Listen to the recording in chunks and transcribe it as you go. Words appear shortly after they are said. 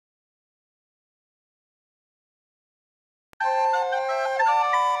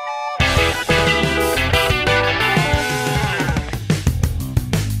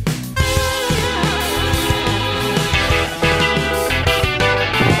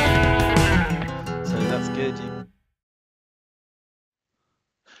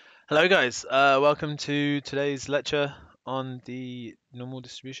Hello guys, welcome to today's lecture on the normal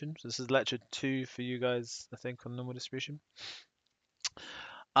distribution. So this is lecture 2 for you guys, I think, on normal distribution.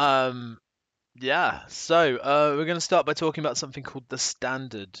 Um, we're going to start by talking about something called the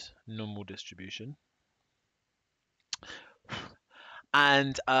standard normal distribution.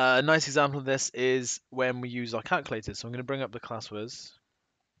 And a nice example of this is when we use our calculators. So I'm going to bring up the class whiz.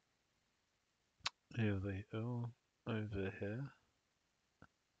 Here they are, over here.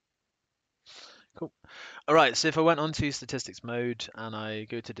 Cool. All right, so if I went on to statistics mode and I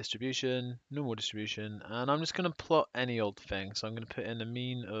go to distribution, normal distribution, and I'm just going to plot any old thing. So I'm going to put in a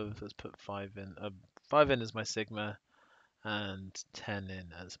mean of, let's put 5 in. 5 in as my sigma and 10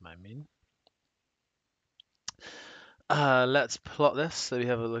 in as my mean. Let's plot this so we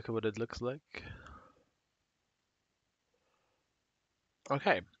have a look at what it looks like.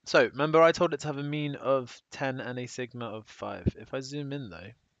 Okay, so remember I told it to have a mean of 10 and a sigma of 5. If I zoom in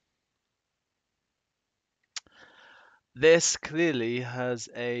though, this clearly has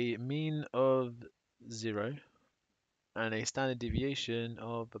a mean of 0 and a standard deviation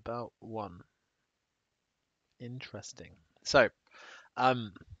of about 1. Interesting. So,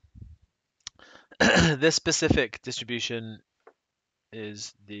 um, this specific distribution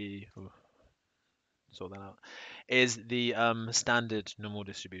is the sort that out is the standard normal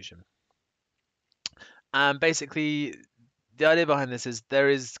distribution. And basically, the idea behind this is there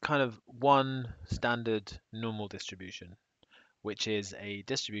is kind of one standard normal distribution, which is a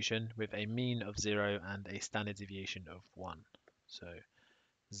distribution with a mean of 0 and a standard deviation of 1. So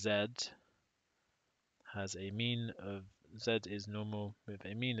Z has a mean of Z is normal with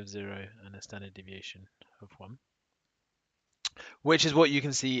a mean of 0 and a standard deviation of 1, which is what you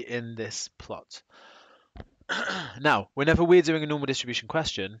can see in this plot. Now, whenever we're doing a normal distribution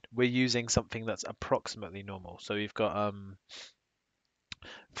question, we're using something that's approximately normal. So we've got,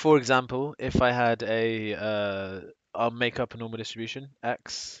 for example, if I had I'll make up a normal distribution.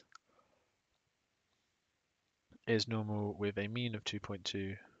 X is normal with a mean of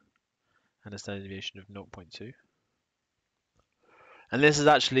 2.2 and a standard deviation of 0.2. And this is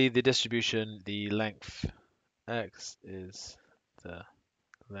actually the distribution, the length. X is the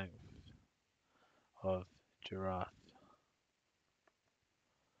length of giraffe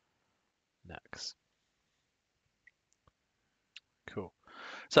necks. Cool.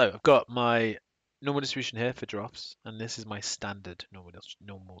 So I've got my normal distribution here for giraffes, and this is my standard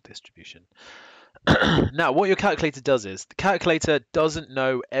normal distribution. Now, what your calculator does is, the calculator doesn't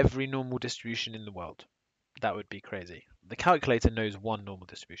know every normal distribution in the world. That would be crazy. The calculator knows one normal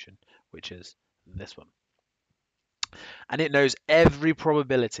distribution, which is this one. And it knows every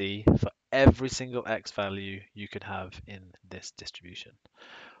probability for every single x value you could have in this distribution.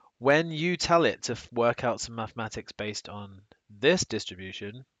 When you tell it to work out some mathematics based on this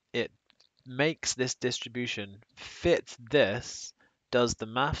distribution, it makes this distribution fit this, does the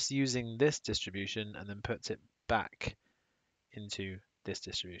maths using this distribution, and then puts it back into this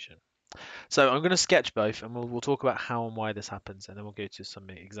distribution. So I'm going to sketch both, and we'll talk about how and why this happens, and then we'll go to some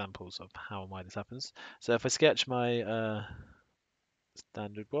examples of how and why this happens. So if I sketch my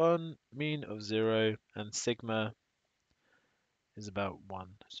standard one, mean of 0, and sigma is about 1.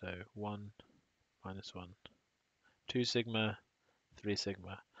 So 1 minus 1, 2 sigma, 3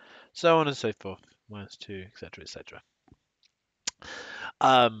 sigma, so on and so forth, minus 2, etc., etc.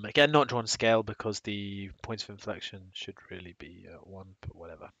 Again, not drawn scale because the points of inflection should really be 1, but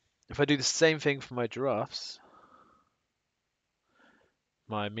whatever. If I do the same thing for my giraffes,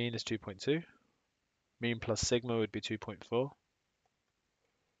 my mean is 2.2. Mean plus sigma would be 2.4.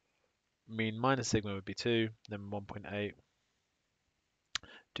 Mean minus sigma would be 2, then 1.8,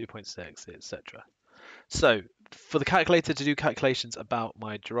 2.6, etc. So for the calculator to do calculations about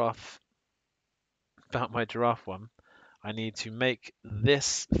my giraffe one, I need to make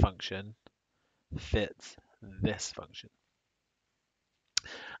this function fit this function.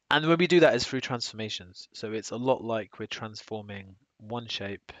 And when we do that is through transformations. So it's a lot like we're transforming one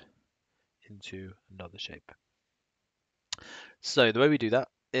shape into another shape. So the way we do that,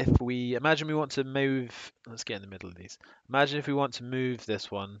 if we imagine we want to move, let's get in the middle of these. Imagine if we want to move this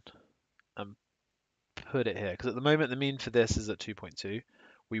one and put it here, because at the moment the mean for this is at 2.2.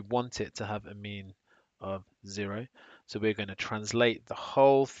 We want it to have a mean of 0. So we're going to translate the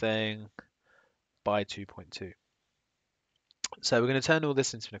whole thing by 2.2. So we're going to turn all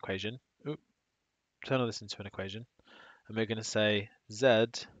this into an equation. Turn all this into an equation. And we're going to say z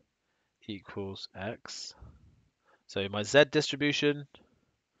equals x. So my z distribution,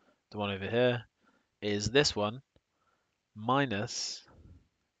 the one over here, is this one minus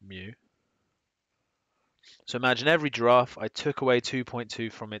mu So imagine every giraffe, I took away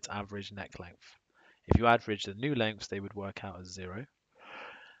 2.2 from its average neck length. If you average the new lengths, they would work out as 0.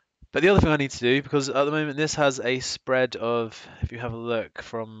 But the other thing I need to do, because at the moment this has a spread of, if you have a look,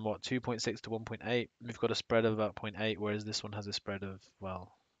 from what, 2.6 to 1.8, we've got a spread of about 0.8, whereas this one has a spread of,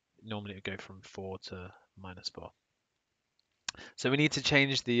 well, normally it would go from 4 to -4. So we need to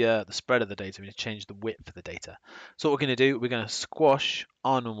change the spread of the data. We need to change the width of the data. So what we're going to do, we're going to squash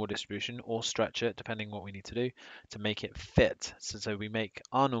our normal distribution or stretch it, depending what we need to do, to make it fit. So we make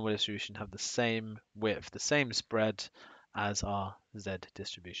our normal distribution have the same width, the same spread as our Z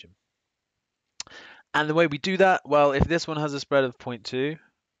distribution. And the way we do that, well, if this one has a spread of 0.2,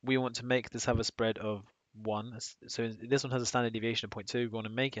 we want to make this have a spread of 1. So this one has a standard deviation of 0.2. We want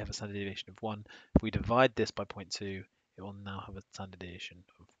to make it have a standard deviation of 1. If we divide this by 0.2, it will now have a standard deviation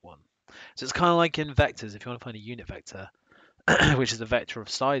of 1. So it's kind of like in vectors. If you want to find a unit vector, which is a vector of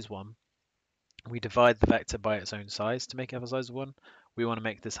size 1, we divide the vector by its own size to make it have a size of 1. We want to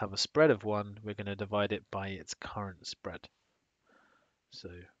make this have a spread of 1. We're going to divide it by its current spread. So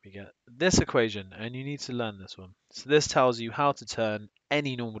we get this equation, and you need to learn this one. So this tells you how to turn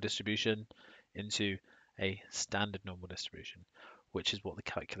any normal distribution into a standard normal distribution, which is what the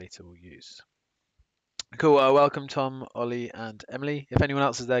calculator will use. Cool. Welcome, Tom, Ollie, and Emily. If anyone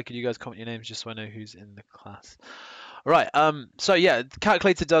else is there, could you guys comment your names just so I know who's in the class? All right. So yeah, the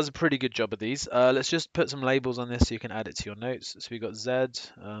calculator does a pretty good job of these. Let's just put some labels on this so you can add it to your notes. So we got Z.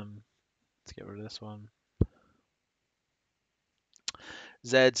 Let's get rid of this one.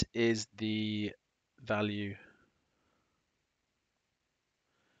 Z is the value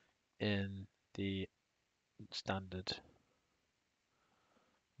in the standard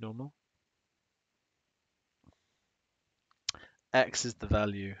normal. X is the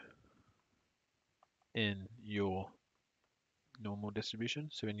value in your normal distribution,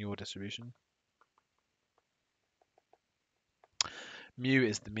 so in your distribution. Mu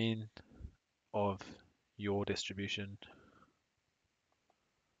is the mean of your distribution.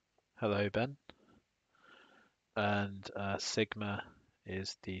 Hello, Ben. And sigma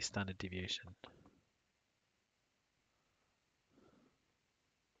is the standard deviation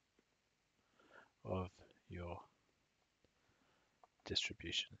of your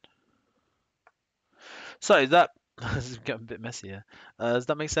distribution. So that has gotten a bit messy here. Does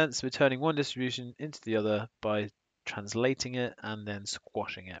that make sense? We're turning one distribution into the other by translating it and then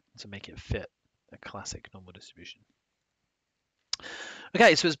squashing it to make it fit a classic normal distribution.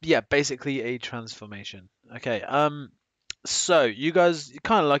 Okay, so it's basically a transformation. Okay, so you guys, you're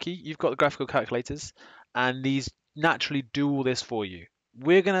kind of lucky. You've got the graphical calculators, and these naturally do all this for you.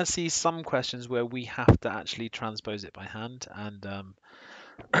 We're gonna see some questions where we have to actually transpose it by hand, and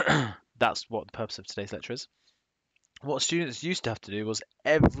that's what the purpose of today's lecture is. What students used to have to do was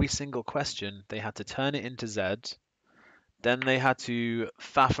every single question they had to turn it into Z, then they had to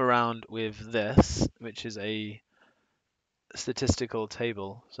faff around with this, which is a statistical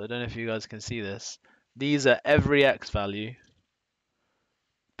table. So I don't know if you guys can see this. These are every X value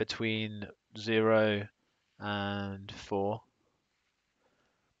between 0 and 4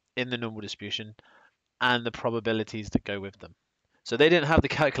 in the normal distribution and the probabilities that go with them. So they didn't have the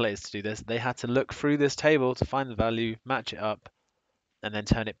calculators to do this. They had to look through this table to find the value, match it up, and then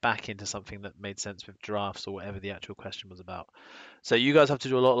turn it back into something that made sense with drafts or whatever the actual question was about. So you guys have to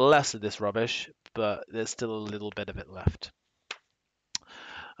do a lot less of this rubbish, but there's still a little bit of it left.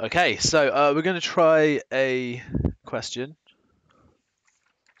 Okay, so we're going to try a question.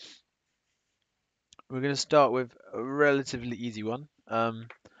 We're going to start with a relatively easy one,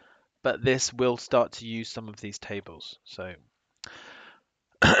 but this will start to use some of these tables. So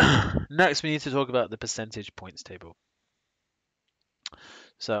next we need to talk about the percentage points table.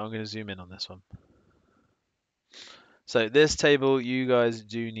 So I'm going to zoom in on this one. So this table you guys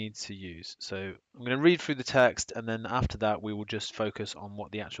do need to use. So I'm going to read through the text, and then after that we will just focus on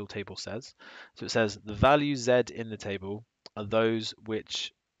what the actual table says. So it says the values Z in the table are those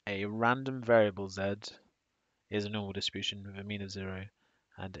which a random variable Z is a normal distribution with a mean of 0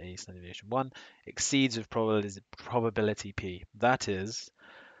 and a standard deviation 1 exceeds with probability P. That is,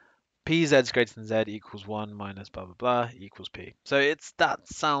 PZ is greater than Z equals 1 minus blah blah blah equals P. So that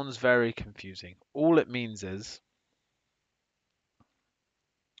sounds very confusing. All it means is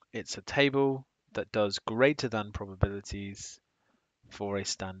it's a table that does greater than probabilities for a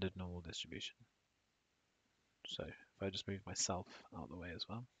standard normal distribution. So if I just move myself out of the way as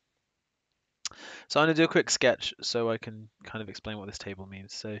well. So I'm going to do a quick sketch so I can kind of explain what this table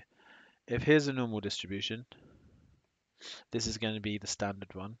means. So if here's a normal distribution, this is going to be the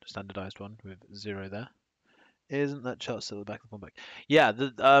standardized one with 0 there. Isn't that chart still the back of the back? Yeah,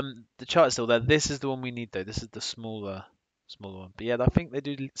 the chart's still there. This is the one we need though. This is the smaller one. But yeah, I think they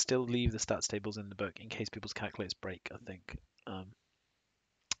do still leave the stats tables in the book in case people's calculators break, I think.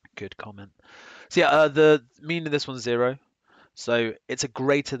 Good comment. So yeah, the mean of this one's 0. So it's a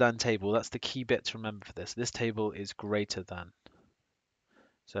greater than table. That's the key bit to remember for this. This table is greater than.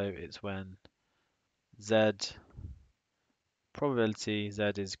 So it's when Z probability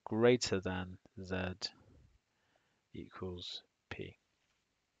Z is greater than Z equals P.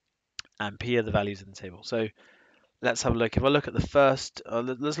 And P are the values in the table. So let's have a look. If I look at the first,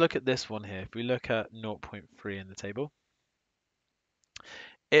 let's look at this one here. If we look at 0.3 in the table,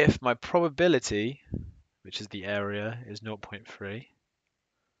 if my probability, which is the area, is 0.3,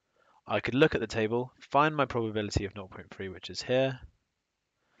 I could look at the table, find my probability of 0.3, which is here,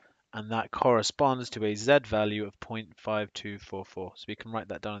 and that corresponds to a Z value of 0.5244. So we can write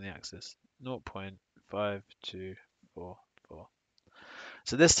that down on the axis, 0.5244.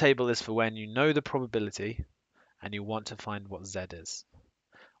 So this table is for when you know the probability and you want to find what Z is.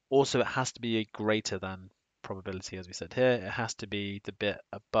 Also, it has to be a greater than probability, as we said here. It has to be the bit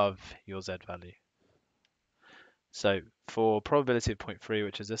above your Z value. So for probability of 0.3,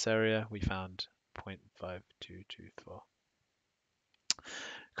 which is this area, we found 0.5224.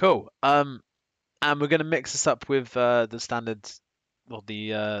 Cool. And we're going to mix this up with the standard, well,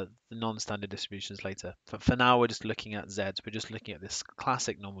 the non-standard distributions later. But for now, we're just looking at Z's. We're just looking at this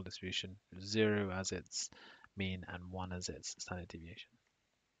classic normal distribution, 0 as its mean and 1 as its standard deviation.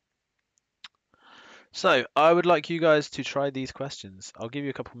 So I would like you guys to try these questions. I'll give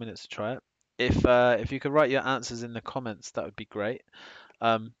you a couple minutes to try it. If you could write your answers in the comments, that would be great.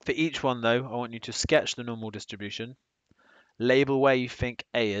 For each one though, I want you to sketch the normal distribution, label where you think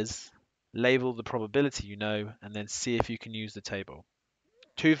A is, label the probability you know, and then see if you can use the table.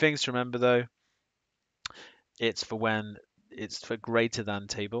 Two things to remember though. It's for greater than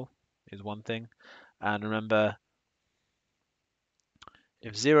table is one thing. And remember,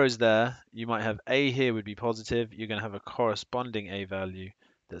 if 0 is there, you might have A here would be positive. You're going to have a corresponding A value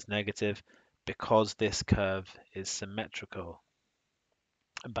that's negative because this curve is symmetrical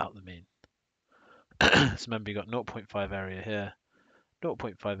about the mean. So remember, you got 0.5 area here,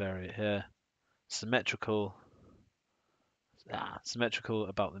 0.5 area here, symmetrical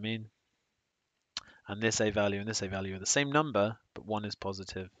about the mean. And this A value and this A value are the same number, but one is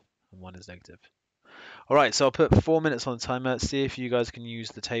positive and one is negative. All right, so I'll put 4 minutes on the timer. See if you guys can use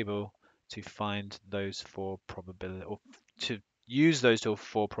the table to find those four probability, or to use those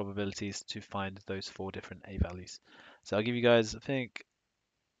four probabilities to find those four different A values. So I'll give you guys, I think,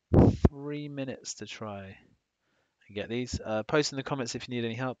 3 minutes to try and get these. Post in the comments if you need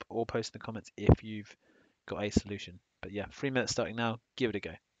any help, or post in the comments if you've got a solution. But yeah, 3 minutes starting now. Give it a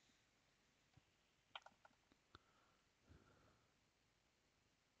go.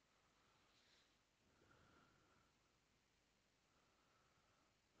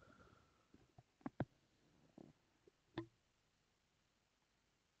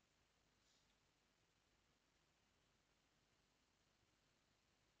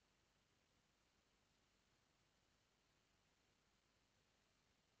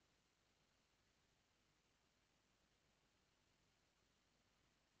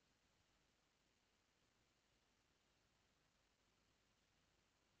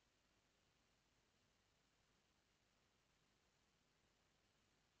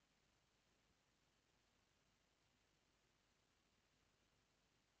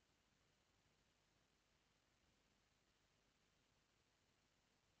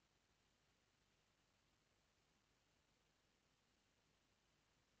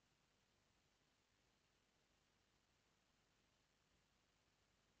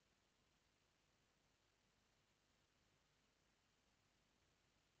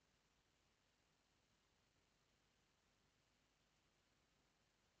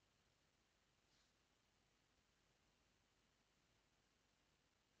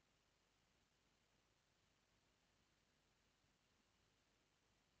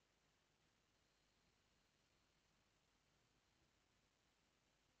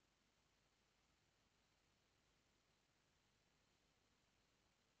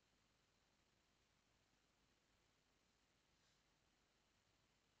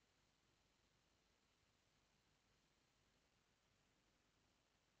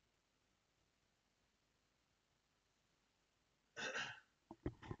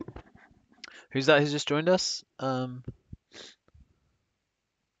 Who's that who's just joined us? What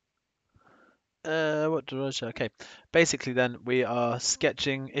did I say? Okay, basically then we are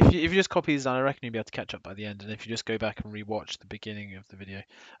sketching. If you just copy these down, I reckon you'll be able to catch up by the end. And if you just go back and rewatch the beginning of the video.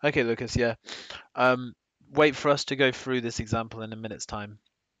 Okay, Lucas. Yeah. wait for us to go through this example in a minute's time.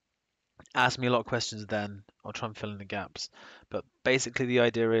 Ask me a lot of questions then. I'll try and fill in the gaps. But basically the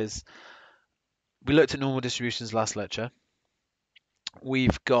idea is we looked at normal distributions last lecture.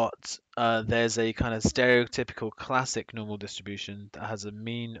 We've got there's a kind of stereotypical classic normal distribution that has a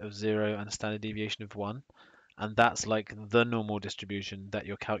mean of 0 and a standard deviation of 1, and that's like the normal distribution that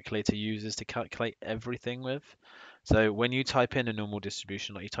your calculator uses to calculate everything with. So when you type in a normal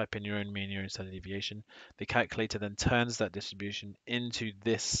distribution, like you type in your own mean, your own standard deviation, the calculator then turns that distribution into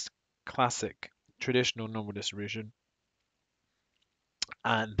this classic traditional normal distribution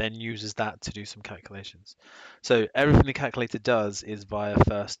and then uses that to do some calculations. So everything the calculator does is via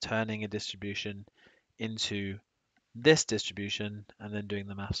first turning a distribution into this distribution and then doing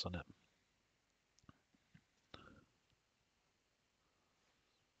the maths on it.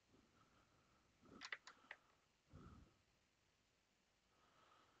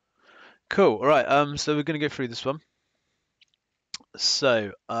 Cool. All right. So we're going to go through this one.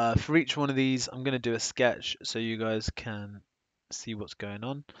 So for each one of these, I'm going to do a sketch so you guys can see what's going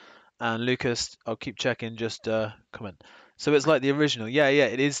on. And Lucas, I'll keep checking, just comment. So it's like the original. Yeah,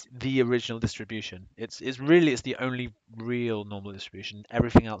 it is the original distribution. It's the only real normal distribution.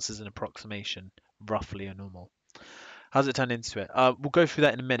 Everything else is an approximation, roughly a normal. How's it turned into it? We'll go through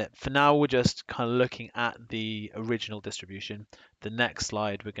that in a minute. For now, we're just kind of looking at the original distribution. The next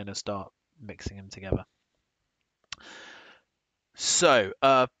slide, we're going to start mixing them together. So,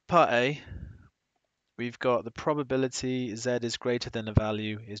 part A, we've got the probability z is greater than a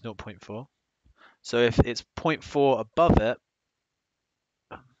value is 0.4. So if it's 0.4 above it,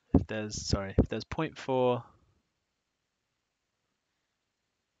 if there's 0.4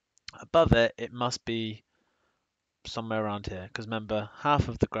 above it, it must be somewhere around here. Because remember, half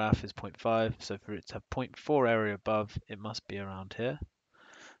of the graph is 0.5, so for it to have 0.4 area above, it must be around here.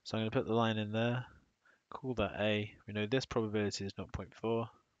 So I'm going to put the line in there, call that A. We know this probability is 0.4.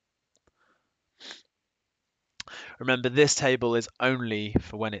 Remember, this table is only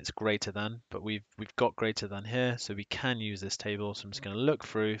for when it's greater than, but we've got greater than here, so we can use this table. So I'm just going to look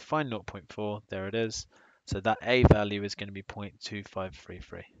through, find 0.4, there it is. So that A value is going to be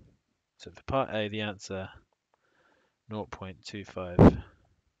 0.2533. So for part A, the answer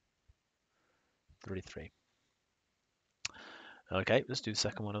 0.2533. Okay, let's do the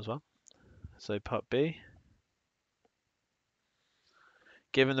second one as well. So part B,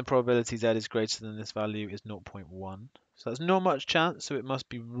 given the probability z is greater than this value is 0.1. So that's not much chance, so it must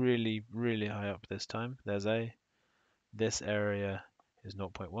be really, really high up this time. There's A. This area is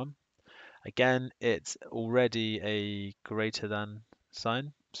 0.1. Again, it's already a greater than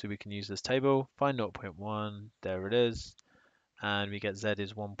sign, so we can use this table, find 0.1, there it is, and we get z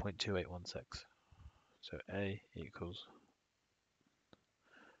is 1.2816. So A equals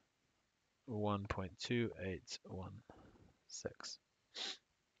 1.2816.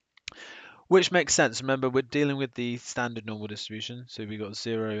 Which makes sense. Remember, we're dealing with the standard normal distribution, so we got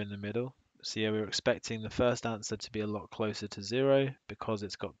 0 in the middle. So yeah, we were expecting the first answer to be a lot closer to 0 because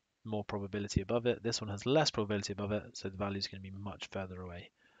it's got more probability above it. This one has less probability above it, so the value is going to be much further away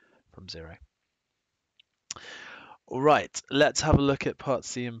from 0. All right, let's have a look at part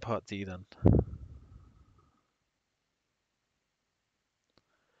C and part D then,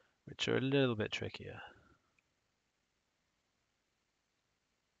 which are a little bit trickier.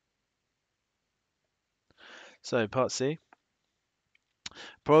 So part C,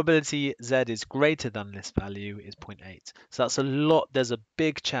 probability z is greater than this value is 0.8. So that's a lot. There's a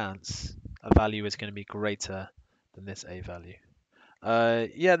big chance a value is going to be greater than this A value.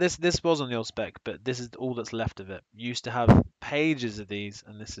 Yeah, this was on the old spec, but this is all that's left of it. You used to have pages of these,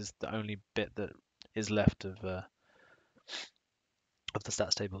 and this is the only bit that is left of the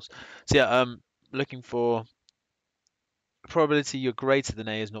stats tables. So yeah, looking for probability you're greater than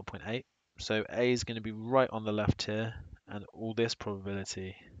A is 0.8. So A is going to be right on the left here, and all this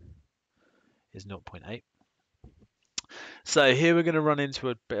probability is 0.8. So here we're going to run into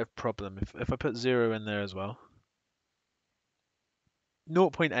a bit of problem. If I put 0 in there as well,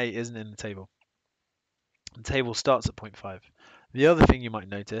 0.8 isn't in the table. The table starts at 0.5. The other thing you might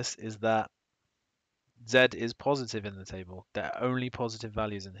notice is that z is positive in the table. There are only positive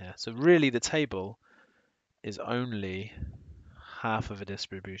values in here. So really the table is only half of a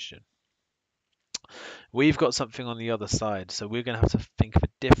distribution. We've got something on the other side, so we're going to have to think of a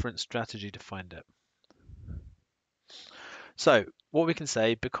different strategy to find it. So what we can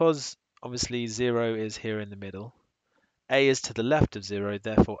say, because obviously 0 is here in the middle, A is to the left of 0,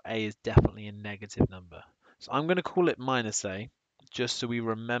 therefore A is definitely a negative number. So I'm going to call it minus A, just so we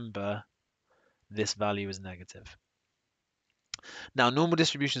remember this value is negative. Now, normal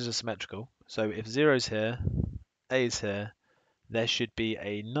distributions are symmetrical. So if 0 is here, A is here, there should be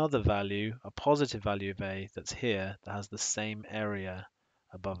another value, a positive value of A that's here that has the same area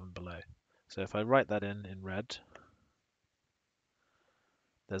above and below. So if I write that in red,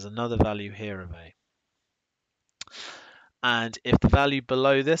 there's another value here of A. And if the value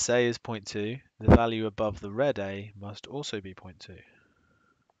below this A is 0.2, the value above the red A must also be 0.2.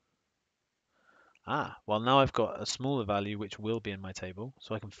 Well now I've got a smaller value which will be in my table,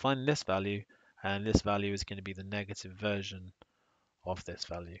 so I can find this value, and this value is going to be the negative version of this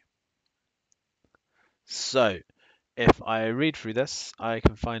value. So if I read through this, I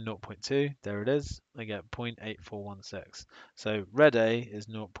can find 0.2, there it is, I get 0.8416. So red A is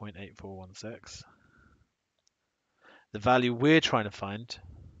 0.8416. The value we're trying to find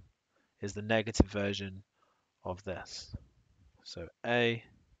is the negative version of this. So A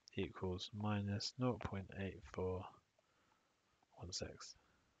equals minus 0.8416.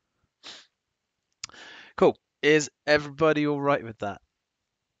 Cool. Is everybody all right with that?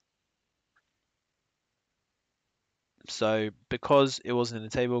 So because it wasn't in the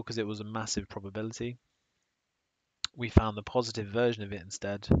table, because it was a massive probability, we found the positive version of it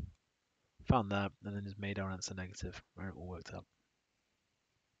instead, found that, and then just made our answer negative, where it all worked out.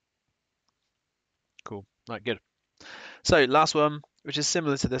 Cool. Right, good. So last one, which is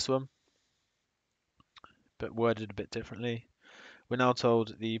similar to this one, but worded a bit differently. We're now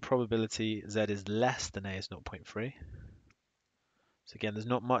told the probability Z is less than A is 0.3. So again, there's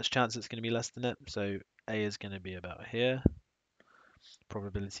not much chance it's going to be less than it, so A is going to be about here.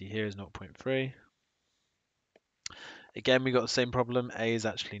 Probability here is 0.3. Again, we got the same problem. A is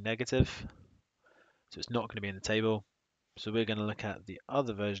actually negative, so it's not going to be in the table. So we're going to look at the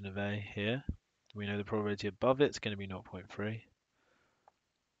other version of A here. We know the probability above it is going to be 0.3.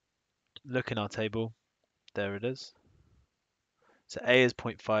 Look in our table. There it is. So A is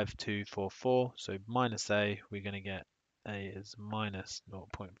 0.5244. So minus A, we're going to get A is minus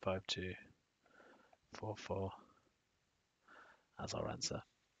 0.5244 as our answer.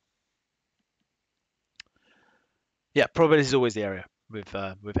 Yeah, probability is always the area with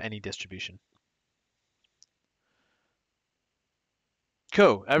any distribution.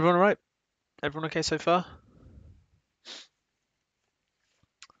 Cool. Everyone all right? Everyone okay so far?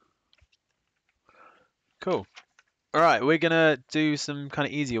 Cool. All right, we're gonna do some kind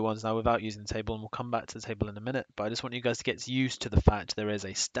of easier ones now without using the table, and we'll come back to the table in a minute. But I just want you guys to get used to the fact there is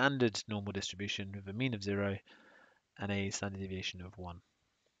a standard normal distribution with a mean of 0 and a standard deviation of 1.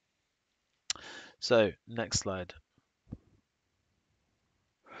 So, next slide.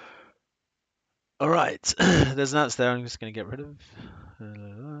 All right, there's an answer there I'm just going to get rid of.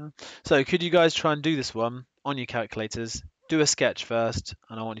 So could you guys try and do this one on your calculators? Do a sketch first,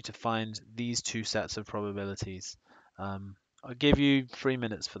 and I want you to find these two sets of probabilities. I'll give you 3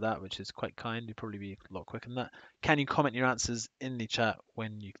 minutes for that, which is quite kind. You'll probably be a lot quicker than that. Can you comment your answers in the chat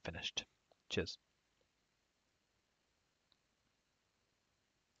when you've finished? Cheers.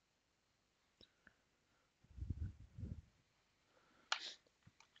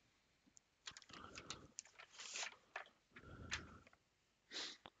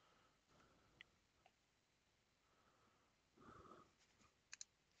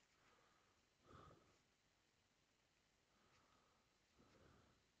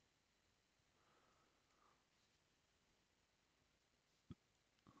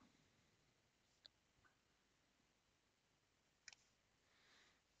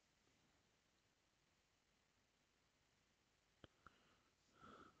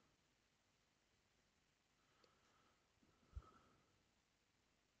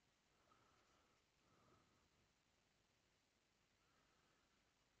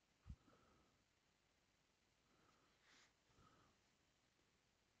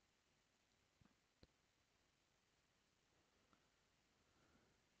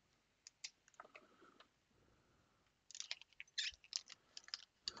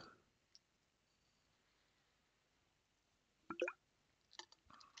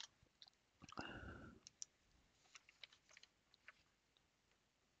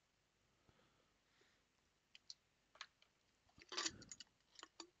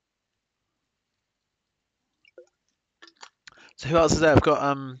 So who else is there? I've got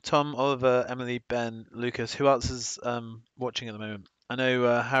Tom, Oliver, Emily, Ben, Lucas. Who else is watching at the moment? I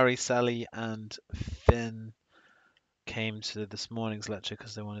know Harry, Sally, and Finn came to this morning's lecture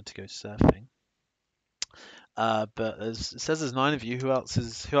because they wanted to go surfing. But it says there's 9 of you. Who else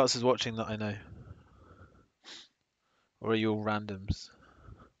is watching that I know? Or are you all randoms?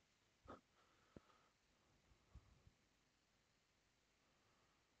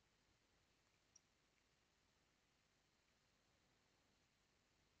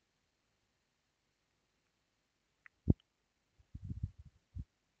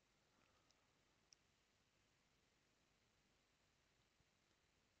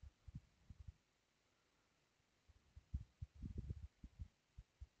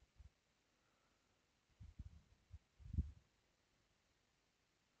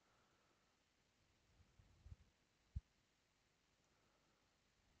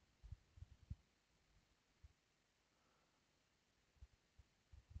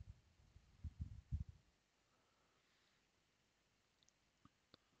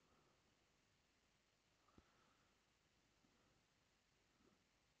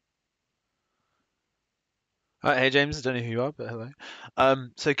 All right, hey James, I don't know who you are, but hello.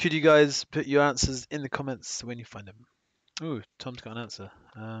 So could you guys put your answers in the comments when you find them? Ooh, Tom's got an answer.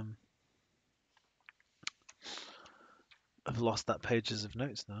 I've lost that pages of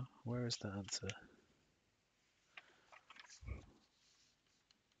notes now. Where is that answer?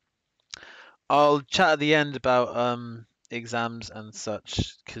 I'll chat at the end about exams and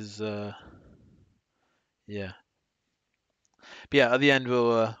such, because yeah, but yeah, at the end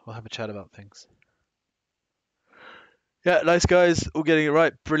we'll have a chat about things. Yeah, nice guys, all getting it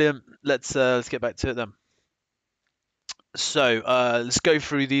right, brilliant. Let's get back to it then. So let's go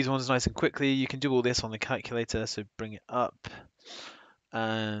through these ones nice and quickly. You can do all this on the calculator, so bring it up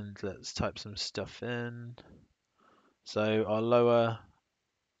and let's type some stuff in. So our lower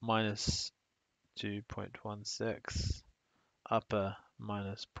minus 2.16, upper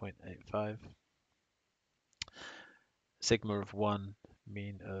minus 0.85, sigma of 1,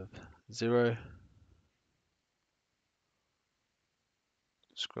 mean of 0.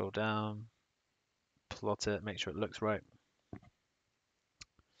 Scroll down, plot it, make sure it looks right.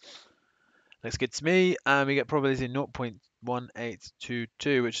 Looks good to me, and we get probability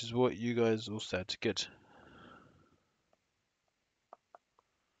 0.1822, which is what you guys all said. Good.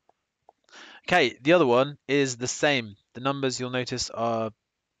 Okay, the other one is the same. The numbers you'll notice are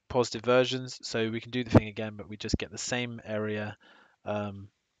positive versions, so we can do the thing again, but we just get the same area, but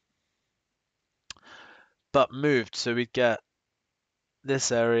moved. So we'd get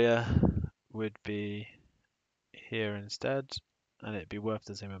this area would be here instead, and it'd be worth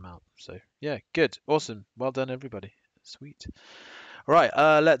the same amount. So yeah, good, awesome, well done everybody. Sweet. All right,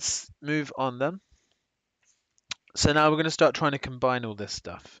 let's move on then. So now we're going to start trying to combine all this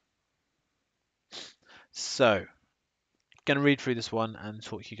stuff. So going to read through this one and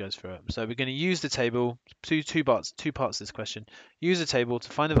talk you guys through it. So we're going to use the table, two parts of this question. Use the table to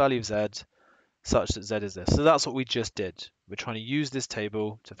find the value of z such that z is this. So that's what we just did. We're trying to use this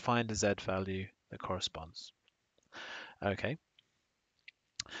table to find a z value that corresponds. Okay.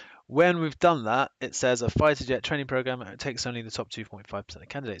 When we've done that, it says a fighter jet training program takes only the top 2.5% of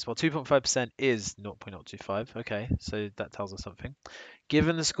candidates. Well, 2.5% is 0.025. Okay, so that tells us something.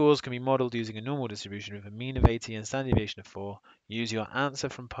 Given the scores can be modeled using a normal distribution with a mean of 80 and standard deviation of 4, use your answer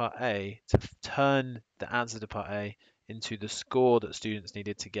from part A to turn the answer to part A into the score that students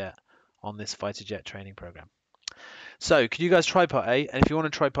needed to get on this fighter jet training program. So, could you guys try part A? And if you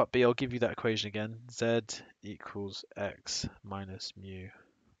want to try part B, I'll give you that equation again. Z equals x minus mu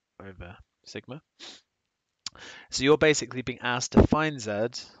over sigma. So you're basically being asked to find z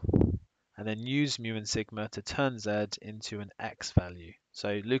and then use mu and sigma to turn z into an x value.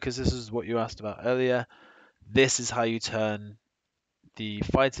 So Lucas, this is what you asked about earlier. This is how you turn the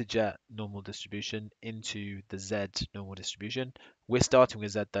fighter jet normal distribution into the z normal distribution. We're starting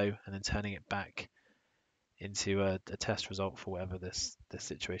with z though, and then turning it back into a test result for whatever this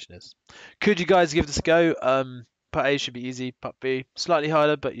situation is. Could you guys give this a go? Part A should be easy, part B slightly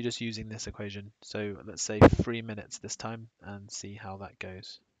harder, but you're just using this equation. So let's say 3 minutes this time and see how that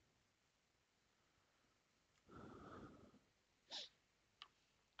goes.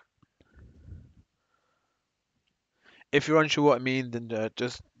 If you're unsure what I mean, then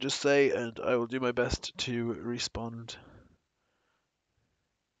just say, and I will do my best to respond.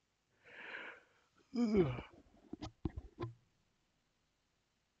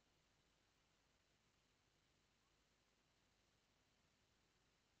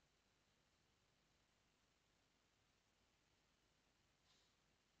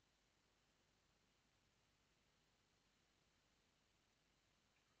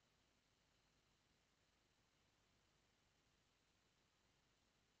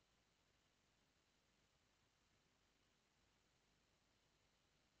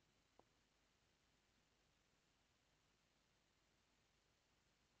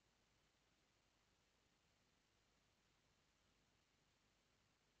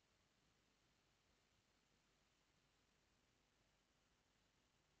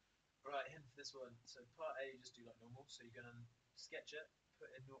 Right, hint for this one. So part A, you just do like normal. So you're going to sketch it, put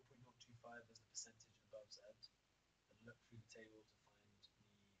in 0.025 as the percentage above Z, and look through the table to find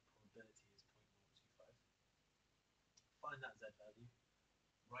the probability is 0.025. Find that Z value,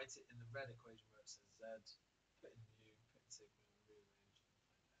 write it in the red equation where it says Z, put in mu, put in sigma, rearrange, and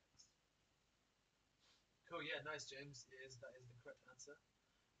find X. Cool, yeah, nice, James. That is the correct answer.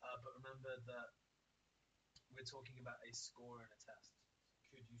 But remember that we're talking about a score in a test.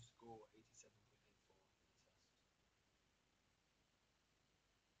 Could you score 87.84 in a test?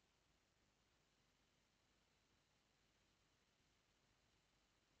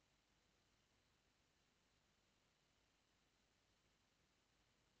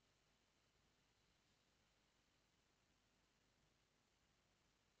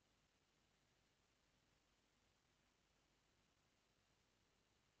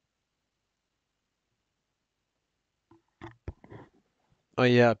 Oh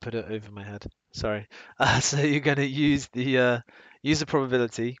yeah, I put it over my head. Sorry. So you're going to use the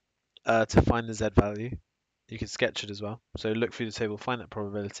probability to find the z value. You can sketch it as well. So look through the table, find that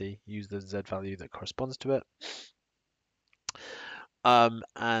probability, use the z value that corresponds to it,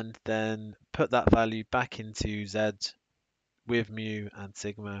 and then put that value back into z with mu and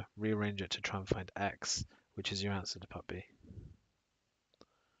sigma, rearrange it to try and find x, which is your answer to part B.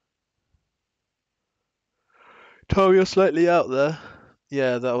 Tom, you're slightly out there.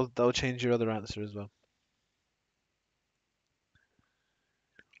 Yeah, that'll change your other answer as well.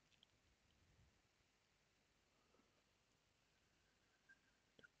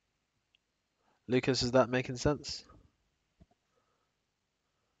 Lucas, is that making sense?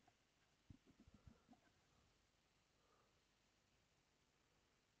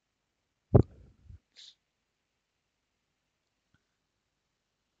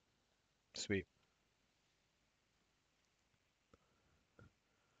 Sweet.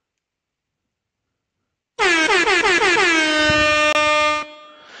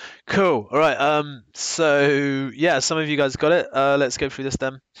 Cool. All right. So yeah, some of you guys got it. Let's go through this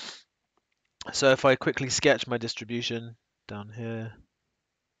then. So if I quickly sketch my distribution down here,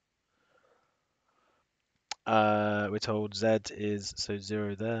 we're told z is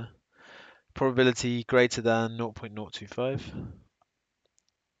 0 there. Probability greater than 0.025.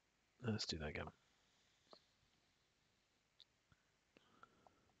 Let's do that again.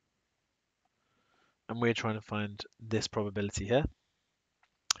 And we're trying to find this probability here.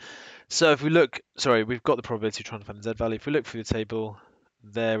 So if we look, sorry, we've got the probability trying to find the z value. If we look through the table,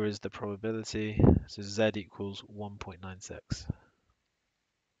 there is the probability. So z equals 1.96.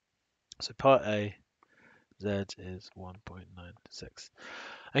 So part A, z is 1.96.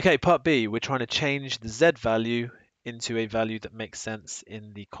 Okay, part B, we're trying to change the z value into a value that makes sense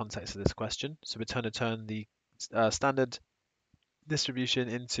in the context of this question. So we're trying to turn the standard distribution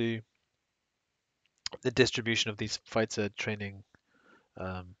into the distribution of these fighter training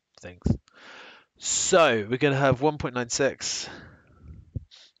things. So we're going to have 1.96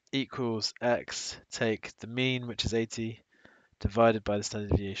 equals x, take the mean, which is 80, divided by the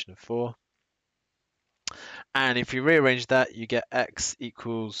standard deviation of 4. And if you rearrange that, you get x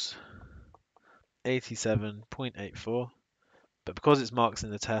equals 87.84. But because it's marks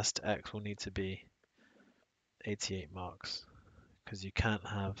in the test, x will need to be 88 marks, because you can't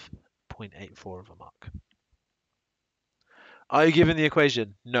have 0.84 of a mark. Are you given the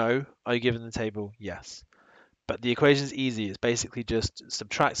equation? No. Are you given the table? Yes. But the equation is easy. It's basically just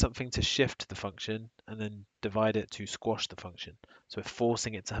subtract something to shift the function and then divide it to squash the function. So we're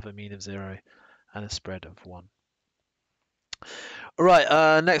forcing it to have a mean of 0 and a spread of 1. All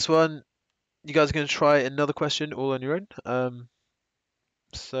right, next one. You guys are going to try another question all on your own.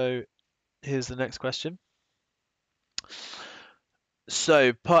 So here's the next question.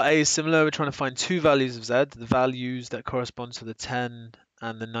 So part A is similar. We're trying to find two values of z, the values that correspond to the 10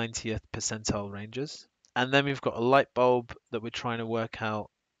 and the 90th percentile ranges. And then we've got a light bulb that we're trying to work out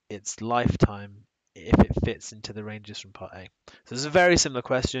its lifetime if it fits into the ranges from part A. So it's a very similar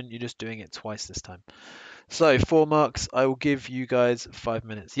question. You're just doing it twice this time. So 4 marks. I will give you guys 5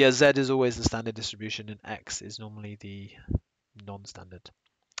 minutes. Yeah, z is always the standard distribution and x is normally the non-standard.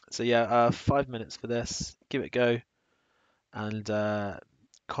 So yeah, 5 minutes for this. Give it a go and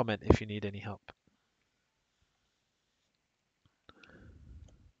comment if you need any help.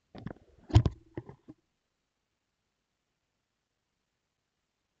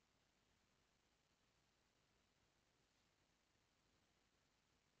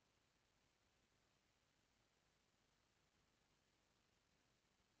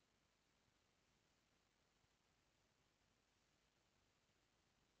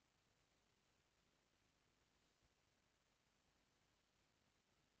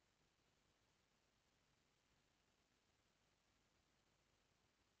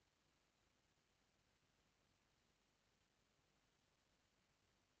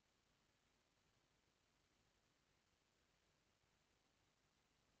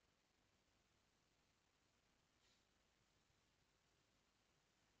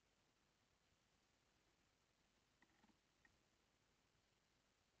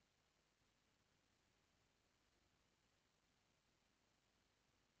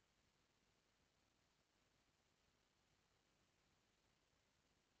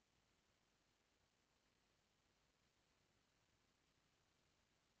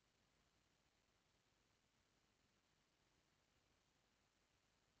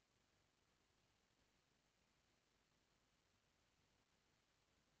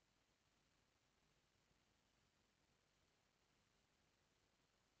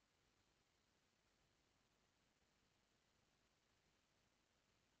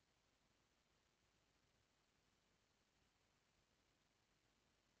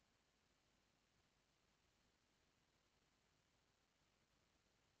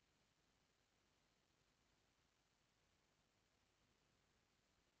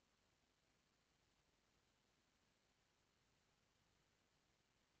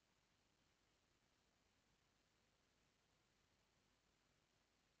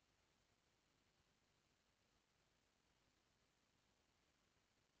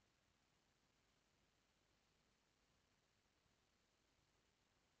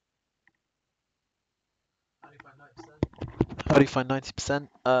 How do you find 90%?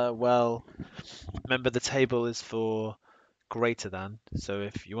 Well, remember the table is for greater than. So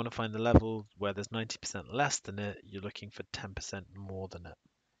if you want to find the level where there's 90% less than it, you're looking for 10% more than it.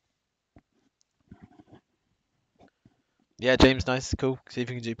 Yeah, James, nice, cool. See if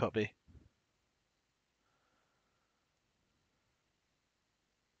you can do Pop B.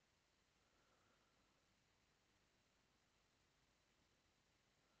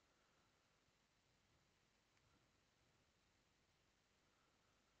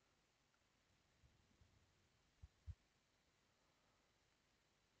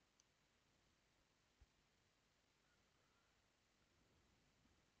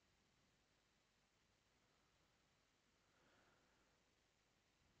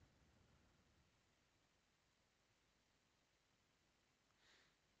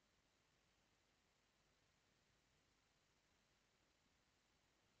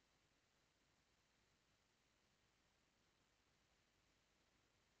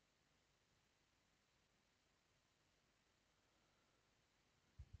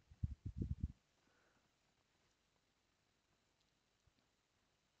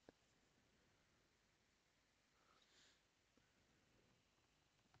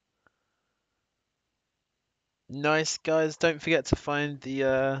 Nice, guys. Don't forget to find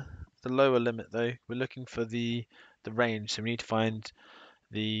the lower limit though. We're looking for the range, so we need to find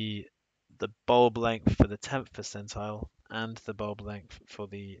the bulb length for the 10th percentile and the bulb length for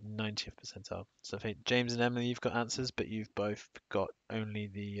the 90th percentile. So I think James and Emily, you've got answers, but you've both got only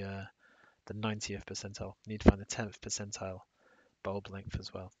the 90th percentile. You need to find the 10th percentile bulb length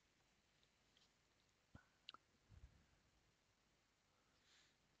as well.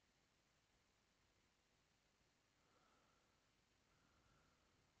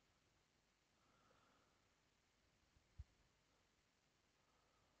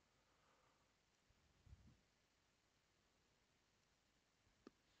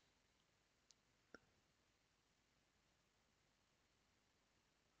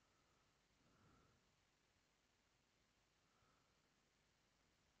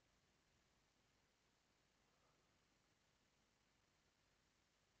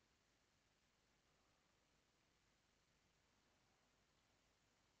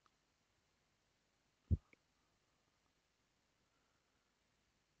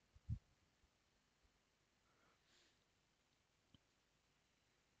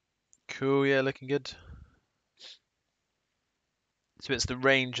 Cool, yeah, looking good. So it's the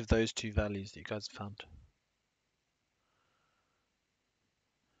range of those two values that you guys have found.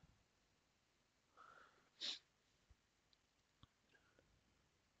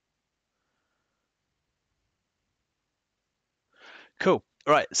 Cool.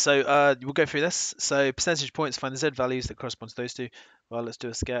 All right, so we'll go through this. So percentage points, find the Z values that correspond to those two. Well, let's do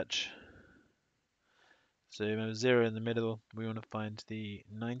a sketch. So remember 0 in the middle, we want to find the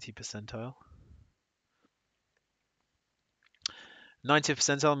 90 percentile. 90th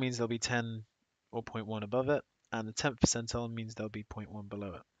percentile means there'll be 10 or 0.1 above it, and the 10th percentile means there'll be 0.1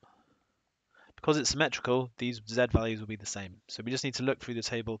 below it. Because it's symmetrical, these Z values will be the same. So we just need to look through the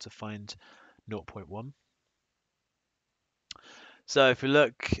table to find 0.1. So if we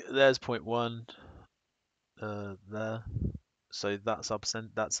look, there's 0.1 there. So that's our Z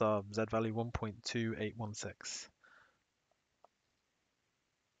value 1.2816.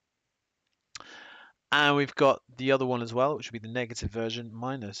 And we've got the other one as well, which would be the negative version,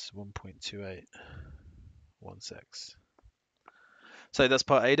 minus 1.2816. So that's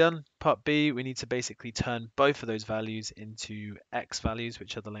part A done. Part B, we need to basically turn both of those values into X values,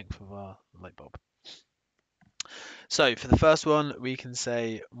 which are the length of our light bulb. So for the first one, we can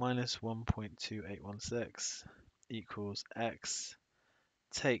say minus 1.2816 equals X,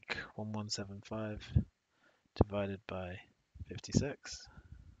 take 1175 divided by 56.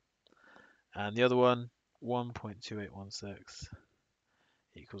 And the other one, 1.2816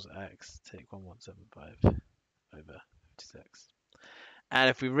 equals X, take 1175 over 56. And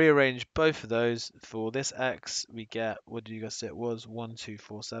if we rearrange both of those, for this X, we get, what did you guys say it was?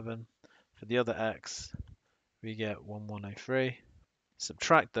 1247. For the other X, we get 1103.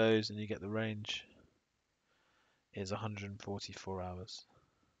 Subtract those and you get the range is 144 hours.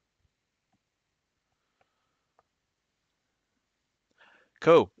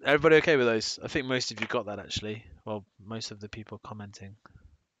 Cool. Everybody okay with those? I think most of you got that actually. Well, most of the people commenting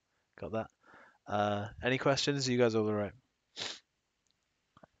got that. Any questions? You guys all right?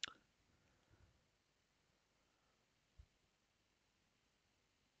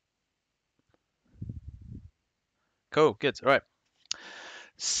 Cool. Good. All right.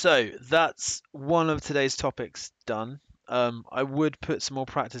 So that's one of today's topics done. I would put some more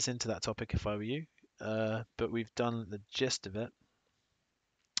practice into that topic if I were you. but we've done the gist of it.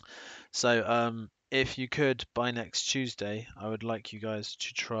 So if you could, by next Tuesday, I would like you guys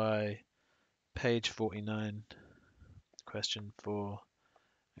to try page 49, question 4,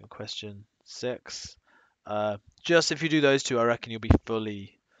 and question 6. Just if you do those two, I reckon you'll be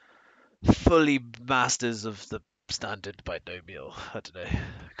fully masters of the standard binomial. I don't know.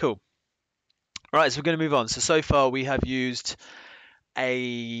 Cool. Right, so we're going to move on. So far we have used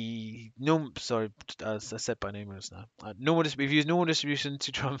a norm. Sorry, as I said binomials now. We've used normal distribution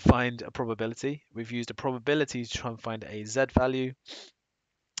to try and find a probability. We've used a probability to try and find a z value,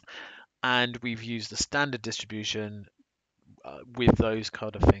 and we've used the standard distribution with those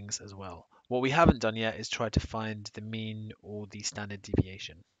kind of things as well. What we haven't done yet is try to find the mean or the standard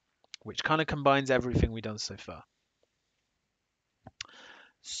deviation, which kind of combines everything we've done so far.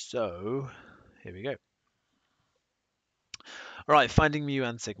 So here we go. All right, finding mu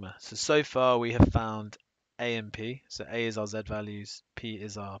and sigma. So far we have found A and P. So A is our Z values, P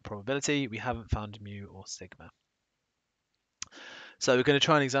is our probability. We haven't found mu or sigma. So we're going to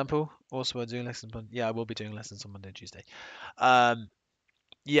try an example. Also, we're doing lessons on, yeah, I will be doing lessons on Monday and Tuesday.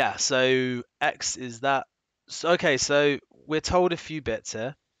 Yeah, so X is that. So, okay, so we're told a few bits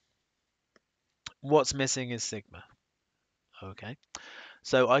here. What's missing is sigma. Okay,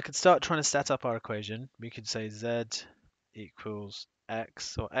 so I could start trying to set up our equation. We could say Z equals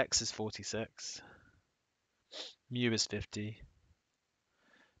X, or X is 46. Mu is 50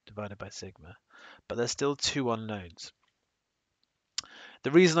 divided by sigma, but there's still two unknowns. The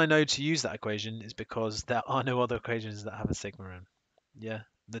reason I know to use that equation is because there are no other equations that have a sigma in. Yeah,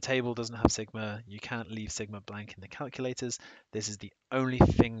 the table doesn't have sigma. You can't leave sigma blank in the calculators. This is the only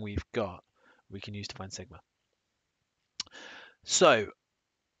thing we've got we can use to find sigma. So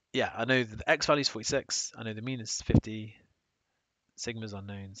yeah, I know the x value is 46. I know the mean is 50. Sigma is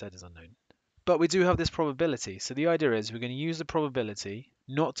unknown. Z is unknown. But we do have this probability. So the idea is we're going to use the probability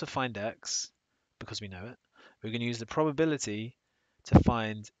not to find x because we know it. We're going to use the probability to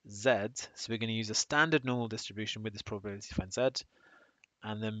find z. So we're going to use a standard normal distribution with this probability to find z.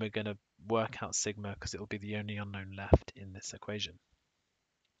 And then we're going to work out sigma because it will be the only unknown left in this equation.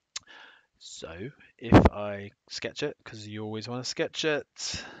 So if I sketch it, because you always want to sketch it.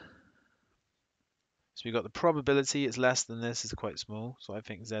 So we've got the probability, it's less than this, is quite small. So I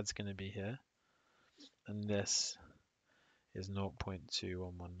think z's going to be here. And this is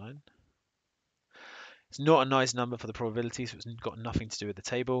 0.2119. It's not a nice number for the probability, so it's got nothing to do with the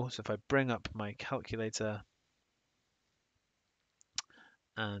table. So if I bring up my calculator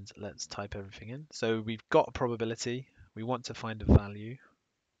and let's type everything in. So we've got a probability. We want to find a value.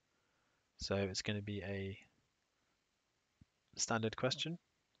 So it's going to be a standard question.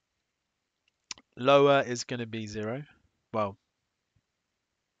 Lower is going to be 0. Well,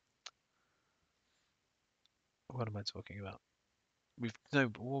 what am I talking about?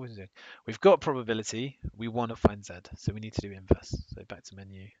 What was we doing? We've got probability. We want to find z, so we need to do inverse. So back to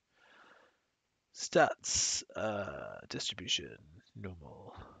menu, stats, distribution,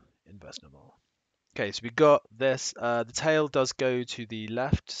 normal, inverse normal. Okay, so we got this. The tail does go to the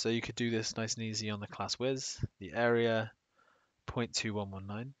left, so you could do this nice and easy on the class whiz. The area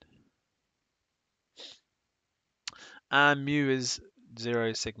 0.2119, and mu is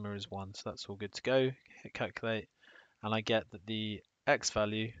 0, sigma is 1, so that's all good to go. Hit calculate, and I get that the x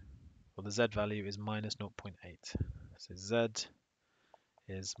value, or the z value, is minus 0.8. So z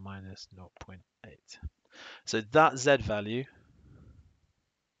is minus 0.8. So that z value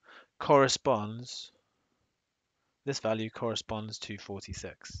corresponds, this value corresponds to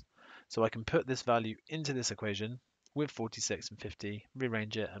 46. So I can put this value into this equation with 46 and 50,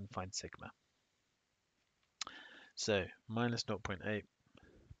 rearrange it and find sigma. So minus 0.8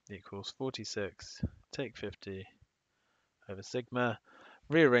 equals 46, take 50 over sigma,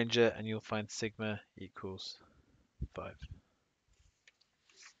 rearrange it, and you'll find sigma equals 5.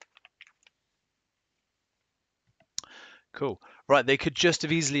 Cool. Right, they could just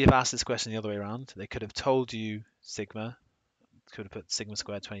have easily have asked this question the other way around. They could have told you sigma, could have put sigma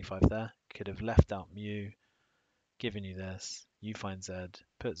squared 25 there, could have left out mu, given you this, you find z,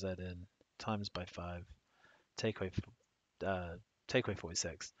 put z in, times by 5, take away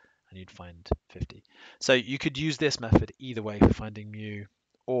 46, and you'd find 50. So you could use this method either way for finding mu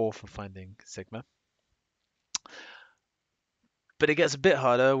or for finding sigma. But it gets a bit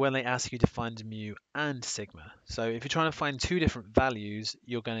harder when they ask you to find mu and sigma. So if you're trying to find two different values,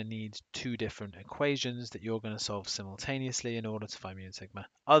 you're going to need two different equations that you're going to solve simultaneously in order to find mu and sigma.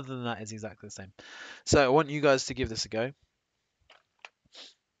 Other than that, it's exactly the same. So I want you guys to give this a go.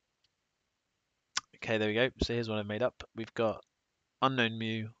 Okay, there we go. So here's what I've made up. We've got unknown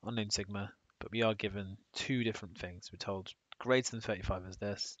mu, unknown sigma, but we are given two different things. We're told greater than 35 is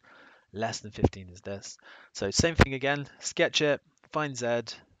this, less than 15 is this. So same thing again, sketch it, find z,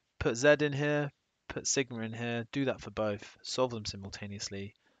 put z in here, put sigma in here, do that for both, solve them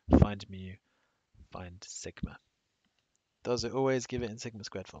simultaneously, find mu, find sigma. Does it always give it in sigma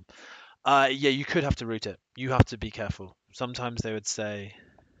squared form? Yeah, you could have to root it. You have to be careful. Sometimes they would say,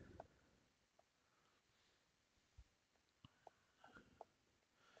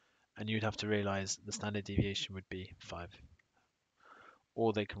 and you'd have to realize the standard deviation would be 5.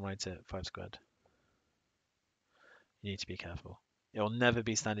 Or they can write it 5 squared. You need to be careful. It'll never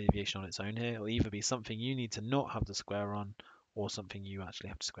be standard deviation on its own here. It'll either be something you need to not have the square on, or something you actually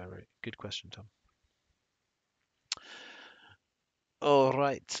have to square root. Good question, Tom. All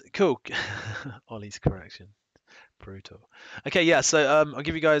right, cool. Ollie's correction. Brutal. Okay, yeah, so I'll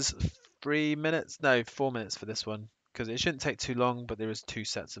give you guys 3 minutes, no, 4 minutes for this one, because it shouldn't take too long, but there is 2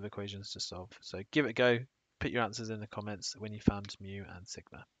 sets of equations to solve. So give it a go. Put your answers in the comments when you found mu and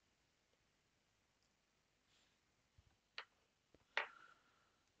sigma.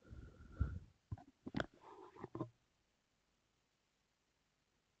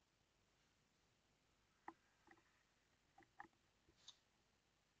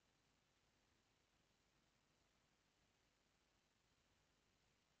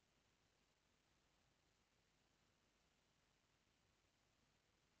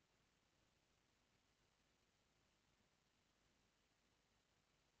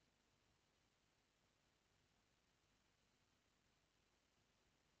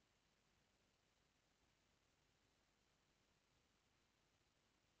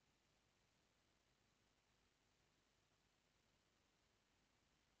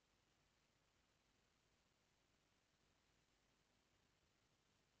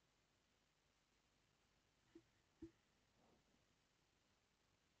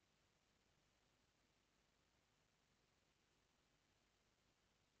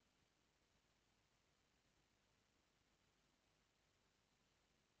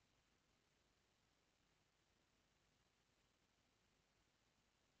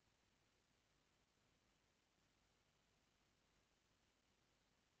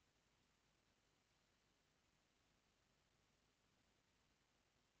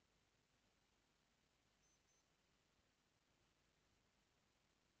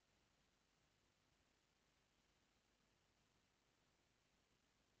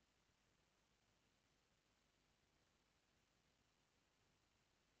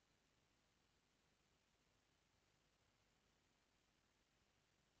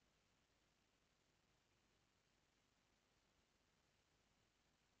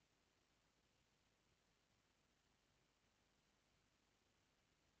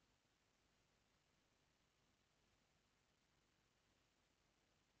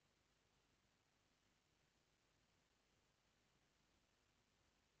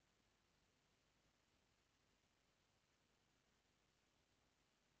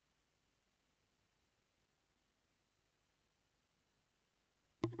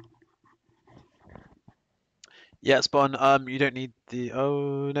 Yeah, spot on. You don't need the.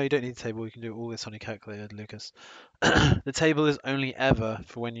 Oh no, you don't need the table. You can do all this on your calculator, Lucas. The table is only ever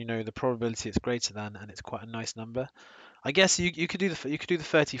for when you know the probability it's greater than, and it's quite a nice number. I guess you could do the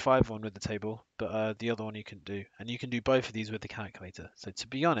 35 one with the table, but the other one you can do, and you can do both of these with the calculator. So to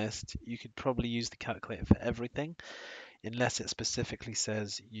be honest, you could probably use the calculator for everything, unless it specifically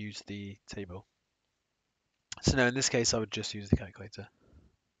says use the table. So no, in this case, I would just use the calculator.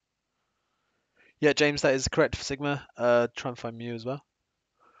 Yeah, James, that is correct for sigma. Try and find mu as well.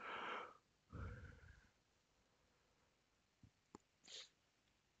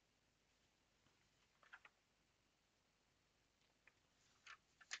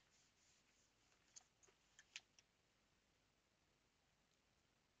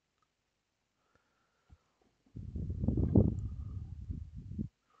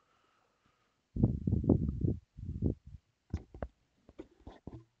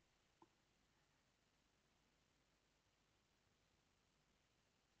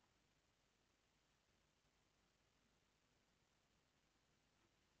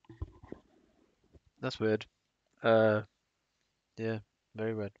 That's weird. Uh, yeah,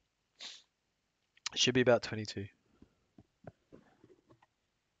 very weird. It should be about 22.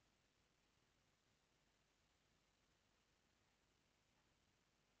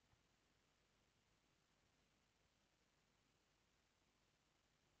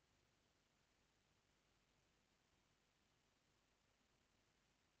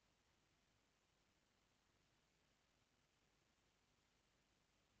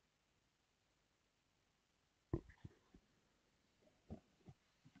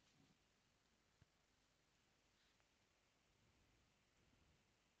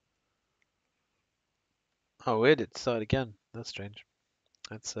 Oh, weird. It started again. That's strange.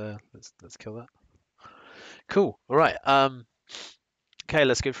 Let's kill that. Cool. All right. Okay,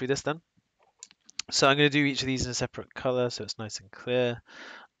 let's go through this then. So I'm going to do each of these in a separate color so it's nice and clear.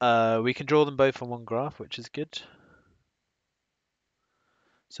 We can draw them both on one graph, which is good.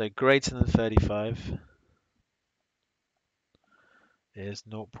 So greater than 35 is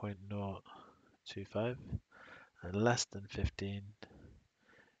 0.025, and less than 15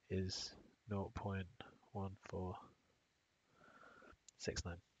 is 0.1469.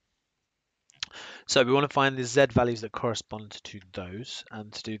 So we want to find the z values that correspond to those,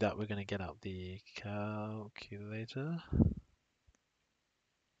 and to do that we're going to get out the calculator.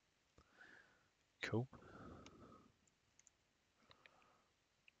 Cool.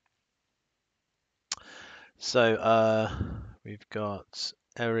 So we've got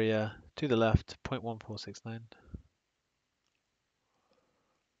area to the left 0.1469.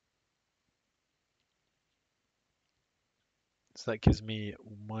 So that gives me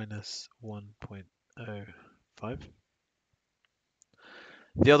minus 1.05.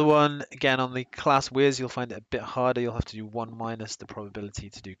 The other one, again, on the class whiz, you'll find it a bit harder. You'll have to do 1 minus the probability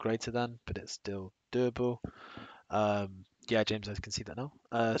to do greater than, but it's still doable. Yeah, James, I can see that now.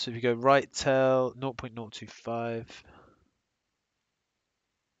 So if you go right tail 0.025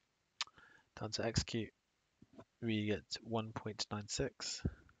 down to execute, we get 1.96.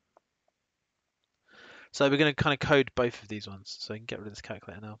 So we're going to kind of code both of these ones. So I can get rid of this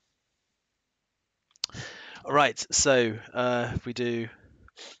calculator now. All right, so if we do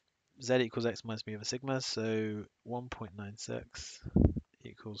z equals x minus mu over sigma, so 1.96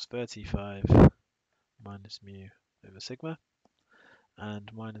 equals 35 minus mu over sigma,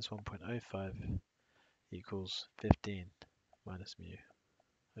 and minus 1.05 equals 15 minus mu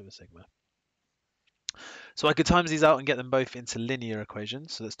over sigma. So I could times these out and get them both into linear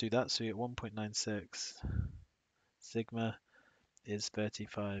equations. So let's do that. So we get 1.96 sigma is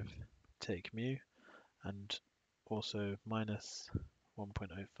 35 take mu, and also minus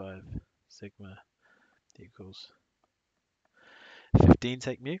 1.05 sigma equals 15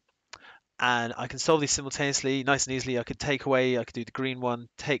 take mu. And I can solve these simultaneously, nice and easily. I could do the green one,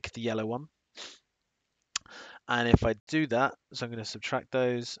 take the yellow one. And if I do that, so I'm going to subtract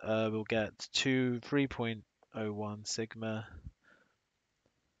those, we'll get 3.01 sigma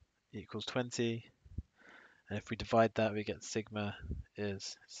equals 20. And if we divide that, we get sigma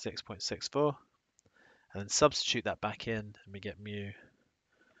is 6.64. And then substitute that back in, and we get mu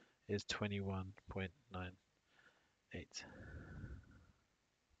is 21.98.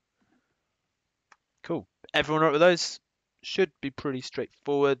 Cool. Everyone right with those? Should be pretty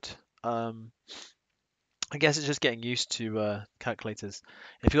straightforward. I guess it's just getting used to calculators.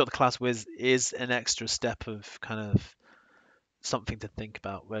 If you've got the class whiz, is an extra step of kind of something to think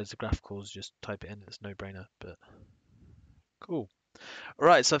about, whereas the graphicals, just type it in, it's no brainer. But cool. All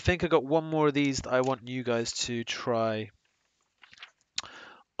right, so I think I got one more of these that I want you guys to try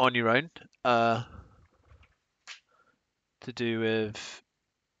on your own. To do with,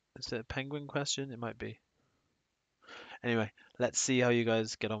 is it a penguin question? It might be. Anyway, let's see how you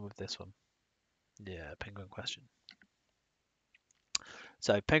guys get on with this one. Yeah, penguin question.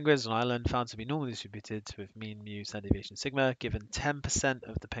 So penguins on island found to be normally distributed with mean mu standard deviation sigma, given 10%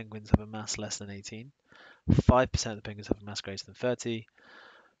 of the penguins have a mass less than 18, 5% of the penguins have a mass greater than 30.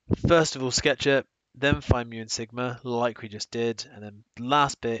 First of all, sketch it, then find mu and sigma, like we just did, and then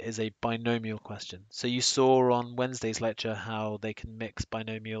last bit is a binomial question. So you saw on Wednesday's lecture how they can mix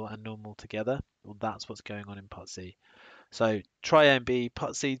binomial and normal together. Well, that's what's going on in part C. So try A and B,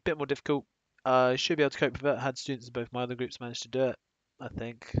 part C, a bit more difficult. Should be able to cope with it. Had students in both my other groups managed to do it. I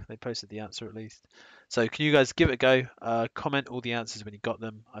think they posted the answer at least. So can you guys give it a go? Comment all the answers when you got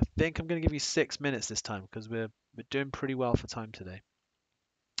them. I think I'm going to give you 6 minutes this time because we're doing pretty well for time today.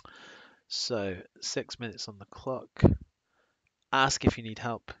 So 6 minutes on the clock. Ask if you need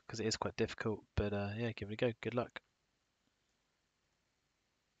help because it is quite difficult. But yeah, give it a go. Good luck.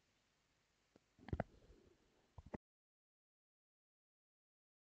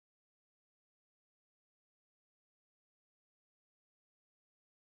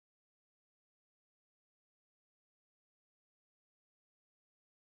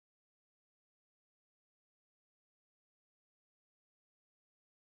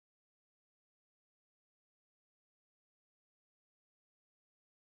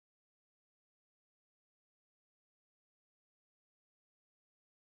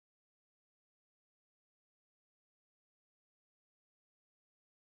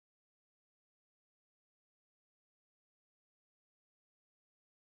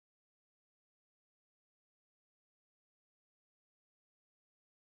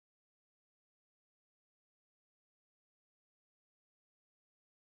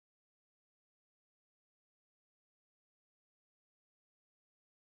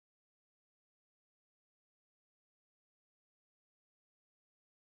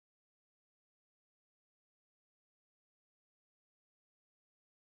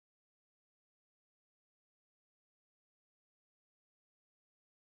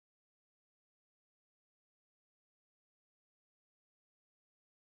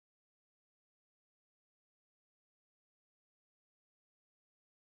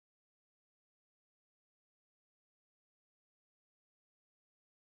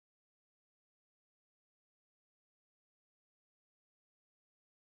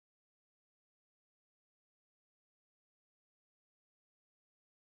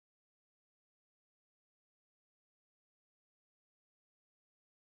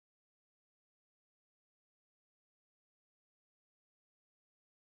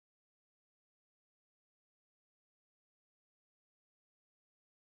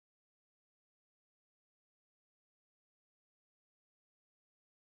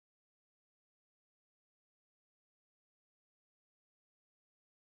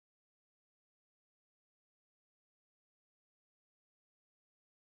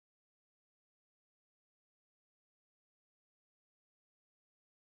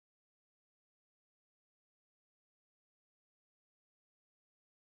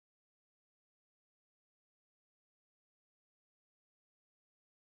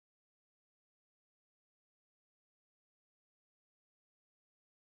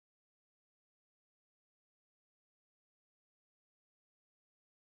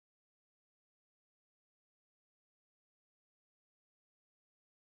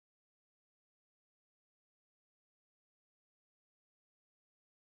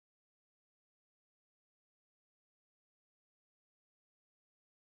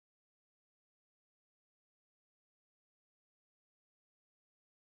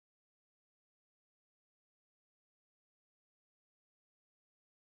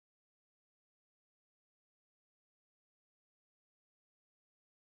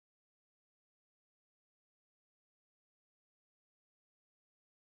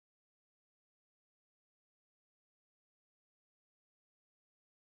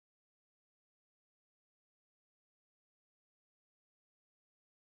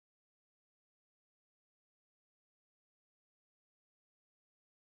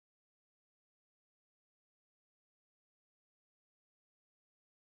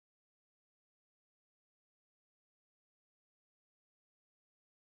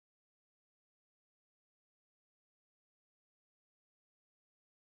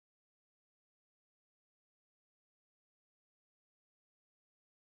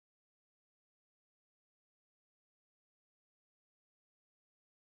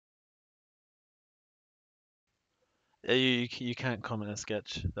 You can't comment a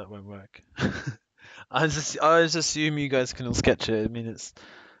sketch. That won't work. I just assume you guys can all sketch it. I mean, it's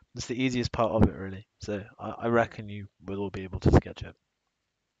the easiest part of it, really. So I reckon you will all be able to sketch it.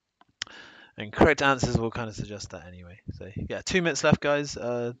 And correct answers will kind of suggest that anyway. So yeah, 2 minutes left, guys.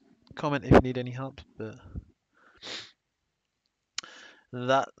 Comment if you need any help. But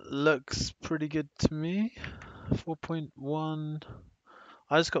that looks pretty good to me. 4.1.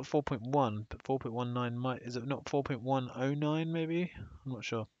 I just got 4.1, but 4.19 might. Is it not 4.109 maybe? I'm not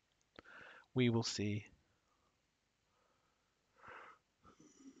sure. We will see.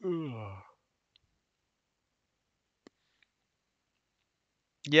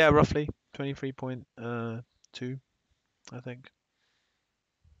 Yeah, roughly 23.2, I think.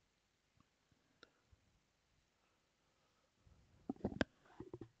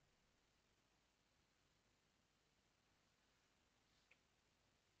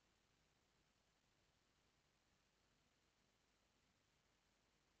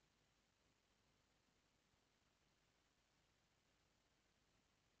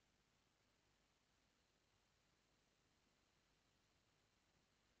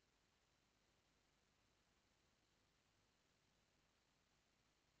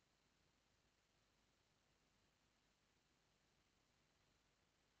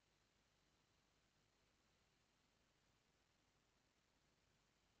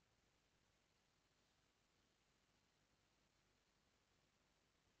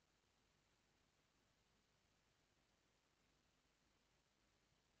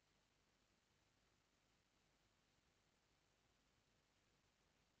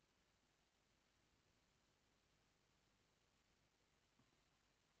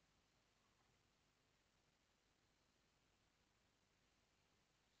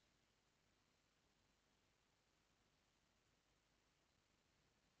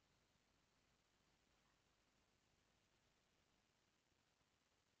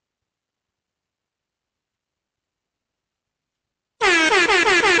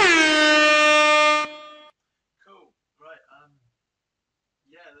 Cool. Right.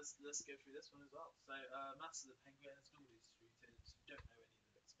 Yeah. Let's go through this one as well. So, mass of the penguin is normally distributed. Don't know any of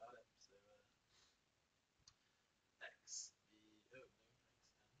the bits about it. So, x the oh no x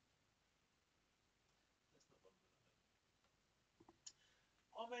let's not bother with that.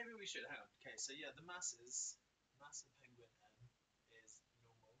 Or maybe we should. Hang on. Okay. So yeah, the mass of penguin m is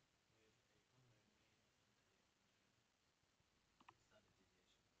normal with a unknown mean and a standard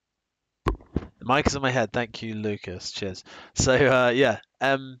deviation. The mic is on my head. Thank you, Lucas. Cheers. So yeah,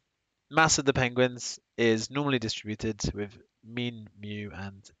 mass of the penguins is normally distributed with mean mu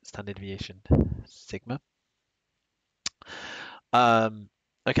and standard deviation sigma.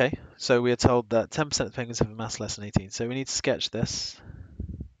 Okay, so we are told that 10% of the penguins have a mass less than 18. So we need to sketch this.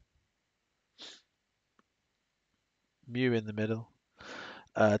 Mu in the middle.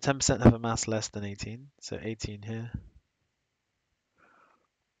 10% have a mass less than 18. So 18 here.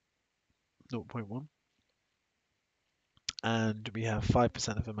 0.1. And we have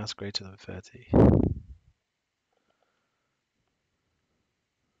 5% of a mass greater than 30.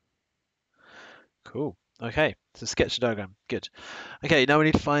 Cool. Okay, so sketch the diagram. Good. Okay, now we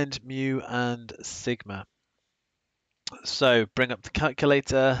need to find mu and sigma. So bring up the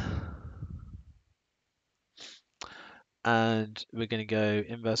calculator and we're going to go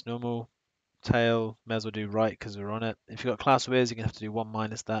inverse normal, tail, may as well do right because we're on it. If you've got class whiz, you're going to have to do 1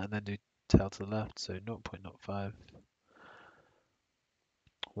 minus that and then do tail to the left. So 0.05,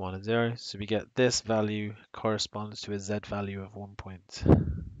 1 and 0. So we get this value corresponds to a z value of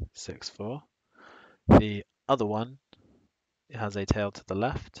 1.64. The other one, it has a tail to the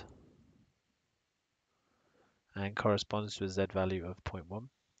left and corresponds to a z value of 0.1.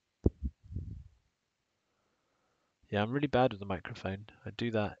 Yeah, I'm really bad with the microphone. I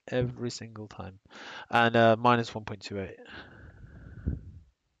do that every single time. And minus 1.28.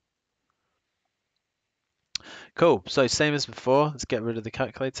 Cool. So same as before. Let's get rid of the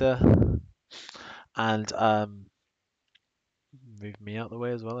calculator and move me out the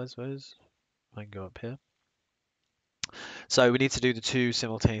way as well, I suppose. I can go up here. So we need to do the two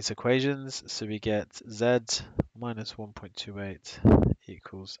simultaneous equations. So we get z minus 1.28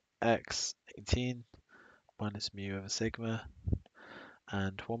 equals x 18 minus mu over sigma,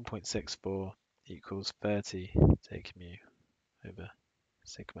 and 1.64 equals 30 take mu over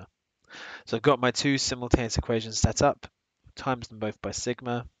sigma. So I've got my two simultaneous equations set up, times them both by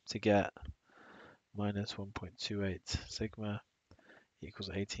sigma to get minus 1.28 sigma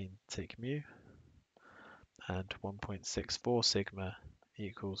equals 18 take mu, and 1.64 sigma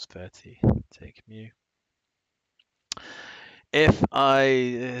equals 30 take mu. If I,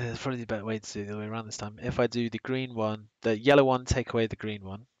 it's probably the better way to do it the other way around this time. If I do the green one, the yellow one, take away the green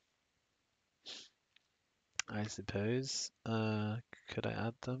one, I suppose. Could I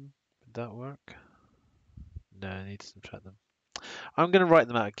add them? Would that work? No, I need to subtract them. I'm going to write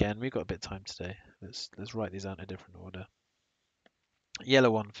them out again. We've got a bit of time today. Let's write these out in a different order.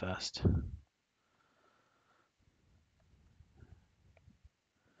 Yellow one first.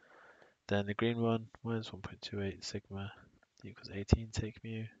 Then the green one, minus 1.28 sigma equals 18 take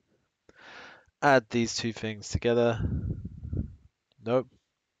mu. Add these two things together. Nope.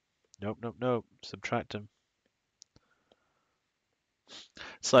 Nope, nope, nope. Subtract them.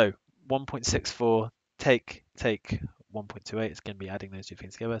 So 1.64 take 1.28. It's going to be adding those two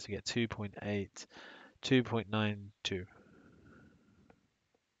things together. So we get 2.8, 2.92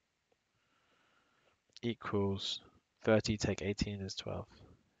 equals 30 take 18 is 12.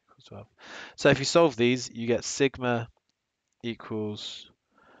 Equals 12. So if you solve these, you get sigma equals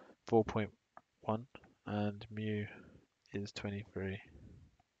 4.1 and mu is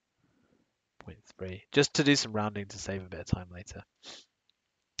 23.3. Just to do some rounding to save a bit of time later.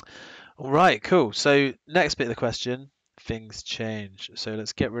 All right, cool. So next bit of the question, things change. So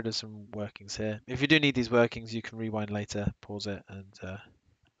let's get rid of some workings here. If you do need these workings, you can rewind later, pause it, and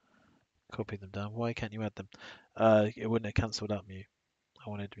copy them down. Why can't you add them? It wouldn't have cancelled out mu. I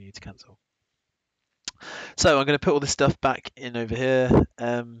wanted mu to cancel. So I'm going to put all this stuff back in over here.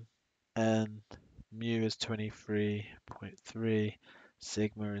 And mu is 23.3.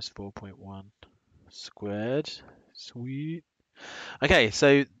 Sigma is 4.1 squared. Sweet. Okay,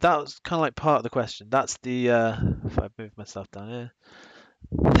 so that was kind of like part of the question. That's the, if I move myself down here,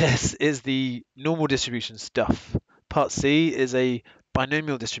 this is the normal distribution stuff. Part C is a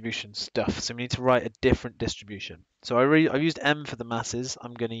binomial distribution stuff, so we need to write a different distribution. So I've used M for the masses.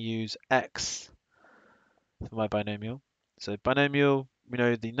 I'm going to use X for my binomial. So binomial, we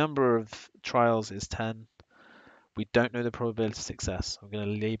know the number of trials is 10. We don't know the probability of success. I'm going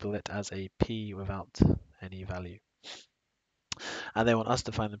to label it as a P without any value. And they want us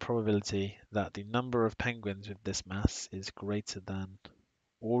to find the probability that the number of penguins with this mass is greater than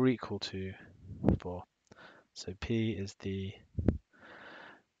or equal to 4. So P is the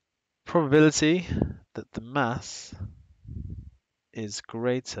probability that the mass is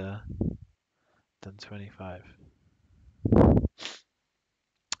greater than 25.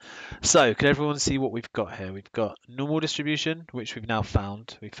 So, can everyone see what we've got here? We've got normal distribution, which we've now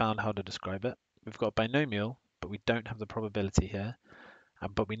found. We found how to describe it. We've got binomial, but we don't have the probability here.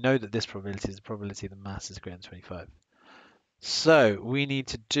 But we know that this probability is the probability the mass is greater than 25. So, we need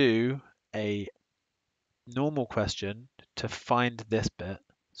to do a normal question to find this bit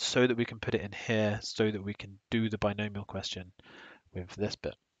so that we can put it in here so that we can do the binomial question with this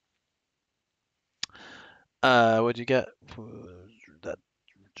bit. What do you get?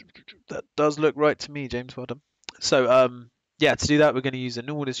 That does look right to me, James. Well done. So, yeah, to do that, we're going to use a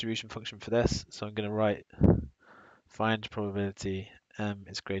normal distribution function for this. So I'm going to write find probability m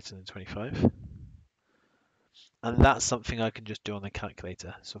is greater than 25. And that's something I can just do on the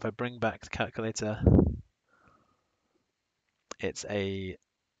calculator. So if I bring back the calculator, it's a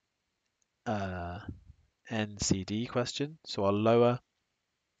NCD question. So our lower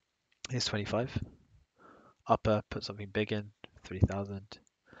is 25. Upper, put something big in, 3000.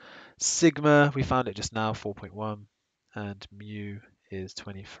 Sigma, we found it just now, 4.1. And mu is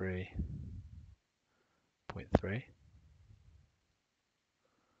 23.3.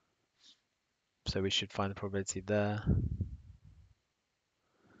 So we should find the probability there.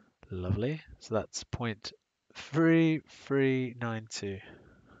 Lovely. So that's 0.3392.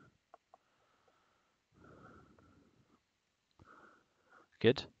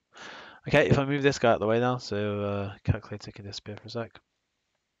 Good. Okay, if I move this guy out of the way now, so calculator can disappear for a sec.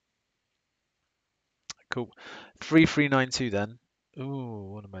 Cool. 3392 then.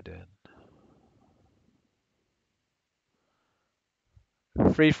 Ooh, what am I doing?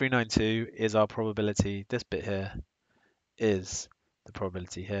 3392 is our probability. This bit here is the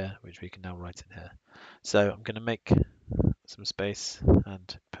probability here, which we can now write in here. So I'm going to make some space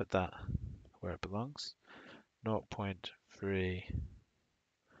and put that where it belongs.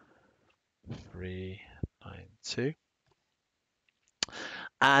 0.3392.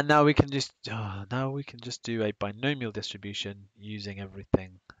 And now we can just do a binomial distribution using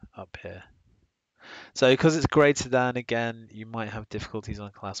everything up here. So because it's greater than, again, you might have difficulties on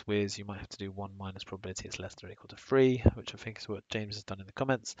class whiz. You might have to do 1 minus probability it's less than or equal to 3, which I think is what James has done in the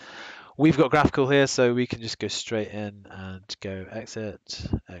comments. We've got graphical here, so we can just go straight in and go exit,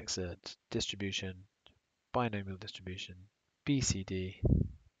 exit, distribution, binomial distribution, BCD.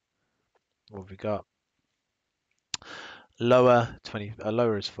 What have we got? Lower 20.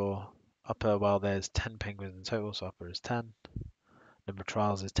 Lower is 4. Upper, well, there's 10 penguins in total, so upper is 10. Number of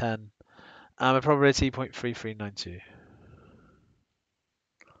trials is 10. And my probability 0.3392.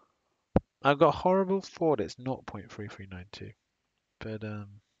 I've got a horrible thought it's not 0.3392, but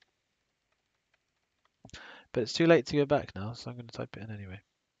it's too late to go back now, so I'm going to type it in anyway.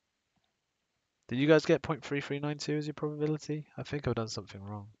 Did you guys get 0.3392 as your probability? I think I've done something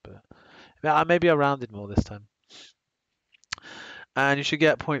wrong, but maybe I rounded more this time. And you should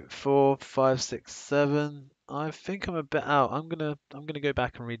get 0.4567. I think I'm a bit out. I'm gonna go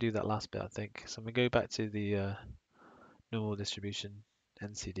back and redo that last bit, I think. So I'm gonna go back to the normal distribution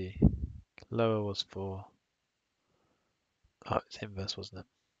NCD. Lower was 4. Oh, it's inverse, wasn't it?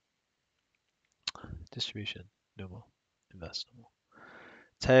 Distribution, normal, inverse, normal.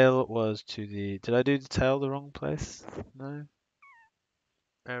 Tail was to the... Did I do the tail the wrong place? No.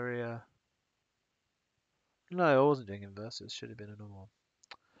 Area. No, I wasn't doing inverse. It should have been a normal.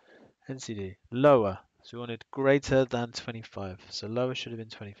 NCD. Lower. So we wanted greater than 25. So lower should have been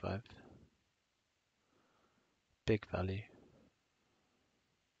 25. Big value.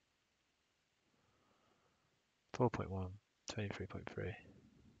 4.1. 23.3.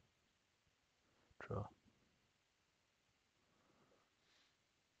 Draw.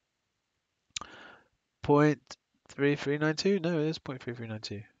 Point 3392? No, it is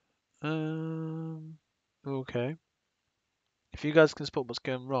 0.3392. Okay. If you guys can spot what's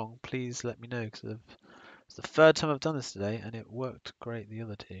going wrong, please let me know, because it's the third time I've done this today, and it worked great the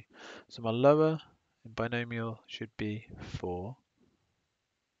other two. So my lower in binomial should be 4.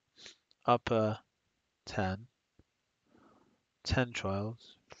 Upper 10. 10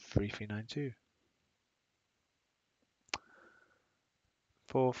 trials, 3392.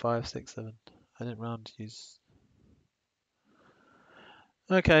 4, 5, 6, 7. I didn't round to use.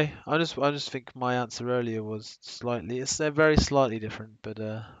 Okay, I just think my answer earlier was slightly, it's very slightly different, but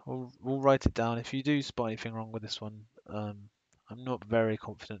we'll write it down. If you do spot anything wrong with this one, I'm not very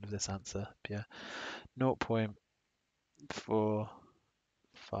confident of this answer. But yeah,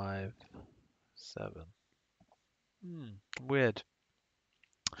 0.457. Weird.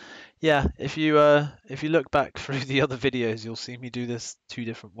 Yeah, if you look back through the other videos, you'll see me do this 2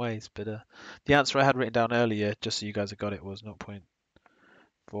 different ways. But the answer I had written down earlier, just so you guys have got it, was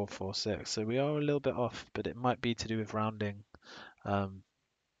 0.446. So we are a little bit off, but it might be to do with rounding,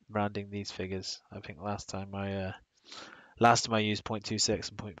 rounding these figures. I think last time I used 0.26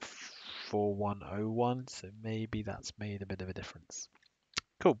 and 0.4101, so maybe that's made a bit of a difference.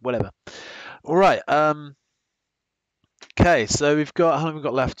 Cool, whatever. All right. Okay, so we've got, how long have we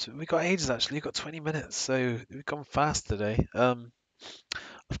got left? We've got ages actually. We've got 20 minutes, so we've gone fast today. I've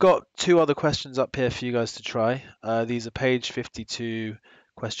got 2 other questions up here for you guys to try. These are page 52,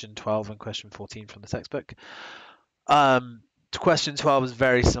 question 12, and question 14 from the textbook. Question 12 is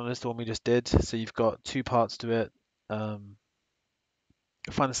very similar to the one we just did. So you've got 2 parts to it. Find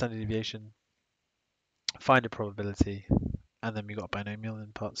the standard deviation, find a probability, and then we've got binomial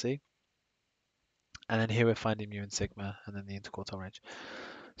in part C. And then here we're finding mu and sigma, and then the interquartile range.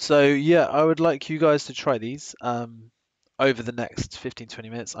 So yeah, I would like you guys to try these over the next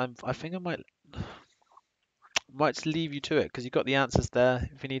 15-20 minutes. I think I might leave you to it, because you've got the answers there.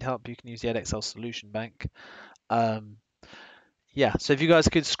 If you need help, you can use the Edexcel solution bank. Yeah, so if you guys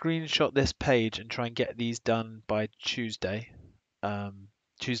could screenshot this page and try and get these done by Tuesday.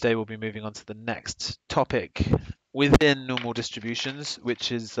 Tuesday we'll be moving on to the next topic within normal distributions,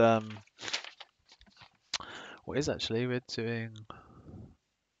 which is what is actually we're doing.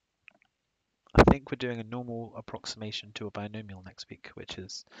 I think we're doing a normal approximation to a binomial next week, which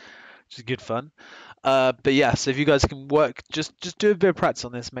is good fun. But yeah, so if you guys can work, just do a bit of practice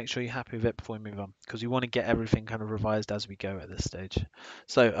on this, make sure you're happy with it before we move on, because we want to get everything kind of revised as we go at this stage.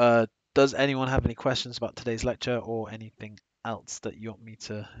 So does anyone have any questions about today's lecture or anything else that you want me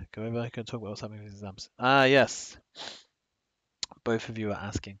to go over? I can talk about what's happening with exams. Yes, both of you are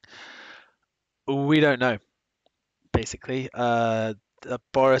asking. We don't know, basically.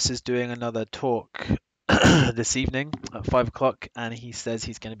 Boris is doing another talk this evening at 5 o'clock, and he says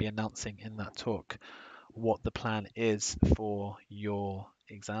he's going to be announcing in that talk what the plan is for your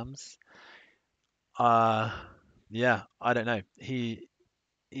exams. Yeah, I don't know. He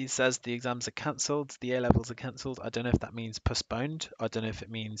says the exams are cancelled, the A levels are cancelled. I don't know if that means postponed. I don't know if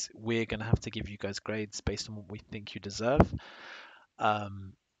it means we're going to have to give you guys grades based on what we think you deserve.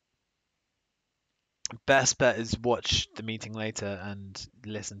 Best bet is watch the meeting later and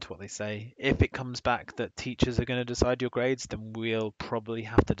listen to what they say. If it comes back that teachers are going to decide your grades, then we'll probably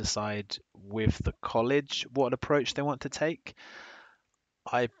have to decide with the college what approach they want to take.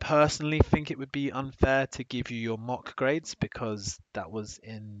 I personally think it would be unfair to give you your mock grades because that was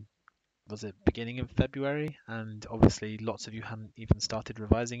it beginning of February, and obviously lots of you hadn't even started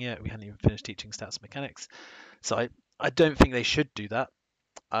revising yet. We hadn't even finished teaching stats mechanics. So I don't think they should do that.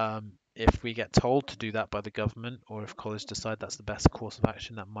 If we get told to do that by the government, or if college decide that's the best course of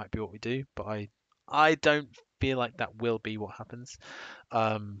action, that might be what we do. But I don't feel like that will be what happens.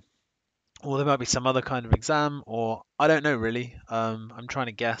 Um, or there might be some other kind of exam, or I don't know really. I'm trying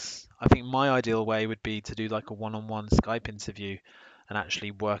to guess. I think my ideal way would be to do like a one-on-one Skype interview and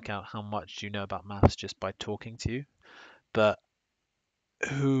actually work out how much you know about maths just by talking to you. But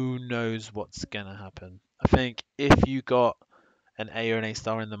who knows what's gonna happen? I think if you got an A or an A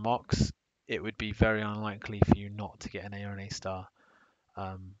star in the mocks, it would be very unlikely for you not to get an A or an A star.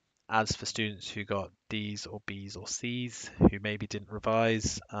 Um, as for students who got D's or B's or C's, who maybe didn't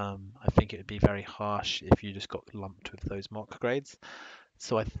revise, I think it would be very harsh if you just got lumped with those mock grades.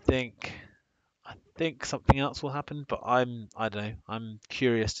 So I think something else will happen, but I don't know. I'm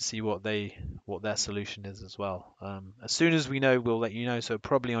curious to see what their solution is as well. As soon as we know, we'll let you know. So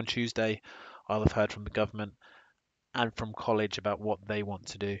probably on Tuesday, I'll have heard from the government and from college about what they want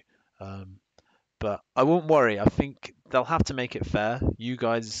to do. Um, but I won't worry. I think they'll have to make it fair. You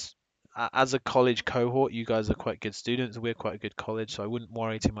guys, as a college cohort, you guys are quite good students. We're quite a good college, so I wouldn't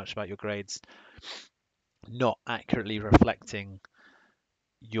worry too much about your grades not accurately reflecting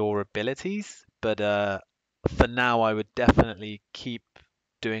your abilities. But for now, I would definitely keep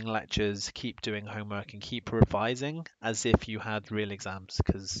doing lectures, keep doing homework, and keep revising as if you had real exams.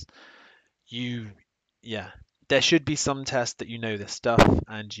 Because you, yeah, there should be some test that you know this stuff,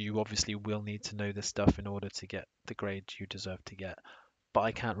 and you obviously will need to know this stuff in order to get the grade you deserve to get. But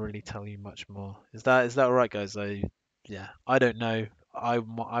I can't really tell you much more. Is that all right, guys? Yeah, I don't know. I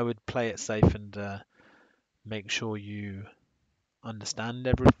would play it safe and make sure you understand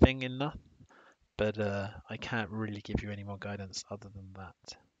everything enough. But I can't really give you any more guidance other than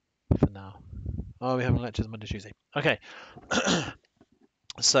that for now. Oh, we're having lectures Monday, Tuesday. Okay.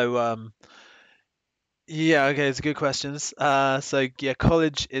 So yeah, okay, it's good questions. So yeah,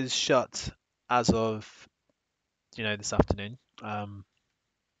 college is shut as of this afternoon.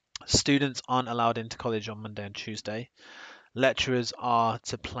 Students aren't allowed into college on Monday and Tuesday. Lecturers are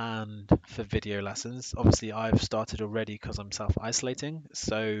to plan for video lessons. Obviously, I've started already because I'm self-isolating.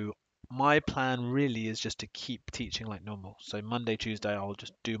 So my plan really is just to keep teaching like normal. So Monday, Tuesday, I'll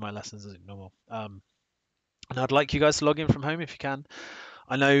just do my lessons as normal. And I'd like you guys to log in from home if you can.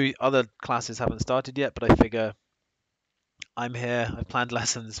 I know other classes haven't started yet, but I figure I'm here. I've planned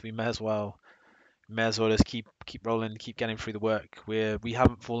lessons. We may as well just keep rolling, keep getting through the work. We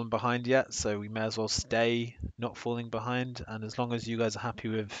haven't fallen behind yet, so we may as well stay not falling behind. And as long as you guys are happy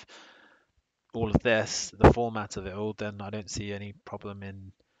with all of this, the format of it all, then I don't see any problem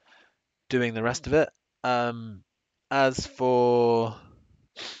in doing the rest of it. Um, as for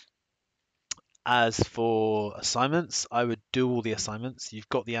as for assignments, I would do all the assignments. You've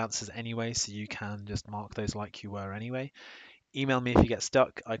got the answers anyway, so you can just mark those like you were anyway. Email me if you get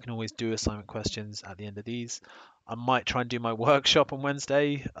stuck. I can always do assignment questions at the end of these. I might try and do my workshop on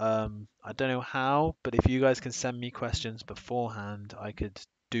Wednesday. I don't know how, but if you guys can send me questions beforehand, I could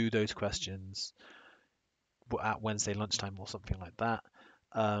do those questions at Wednesday lunchtime or something like that.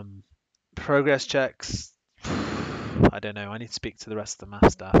 Um, Progress checks. I don't know. I need to speak to the rest of the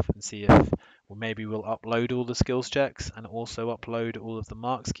math staff and see if maybe we'll upload all the skills checks and also upload all of the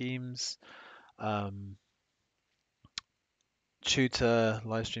mark schemes. Um, Tutor,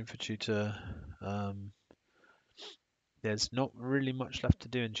 live stream for tutor. Um, there's not really much left to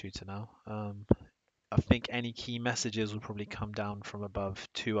do in tutor now. I think any key messages will probably come down from above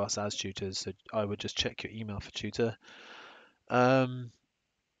to us as tutors, so I would just check your email for tutor.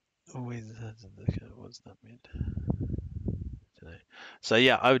 Always, what's that mean? Don't know. So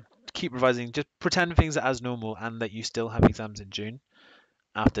yeah, I would keep revising. Just pretend things are as normal and that you still have exams in June.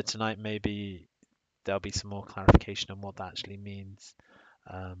 After tonight, maybe there'll be some more clarification on what that actually means.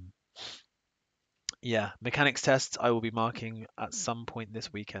 Um, Yeah, mechanics tests I will be marking at some point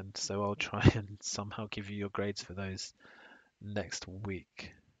this weekend, so I'll try and somehow give you your grades for those next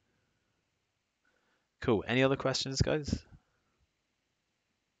week. Cool. Any other questions, guys?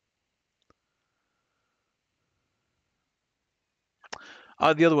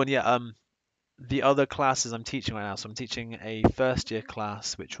 Oh, the other one, yeah. The other classes I'm teaching right now. So I'm teaching a first year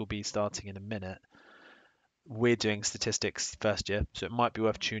class, which will be starting in a minute. We're doing statistics first year, so it might be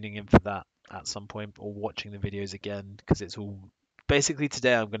worth tuning in for that at some point or watching the videos again because it's all basically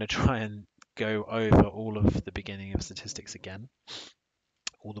today I'm going to try and go over all of the beginning of statistics again,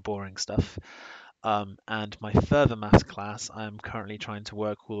 all the boring stuff. And my further maths class, I'm currently trying to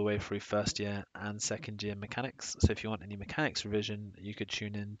work all the way through first year and second year mechanics. So if you want any mechanics revision, you could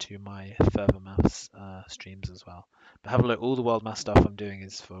tune in to my further maths streams as well. But have a look, all the world math stuff I'm doing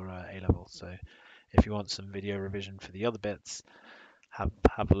is for A level. So if you want some video revision for the other bits, have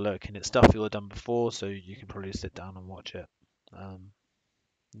a look. And it's stuff you'll have done before, so you can probably sit down and watch it.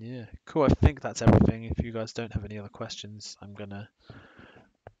 Yeah, cool. I think that's everything. If you guys don't have any other questions, I'm gonna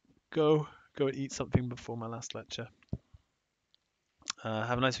go and eat something before my last lecture.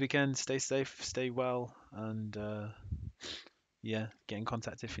 Have a nice weekend. Stay safe, stay well, and yeah, get in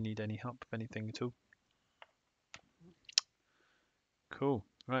contact if you need any help with anything at all. Cool.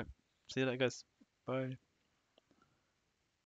 Right. See you later, guys. Bye.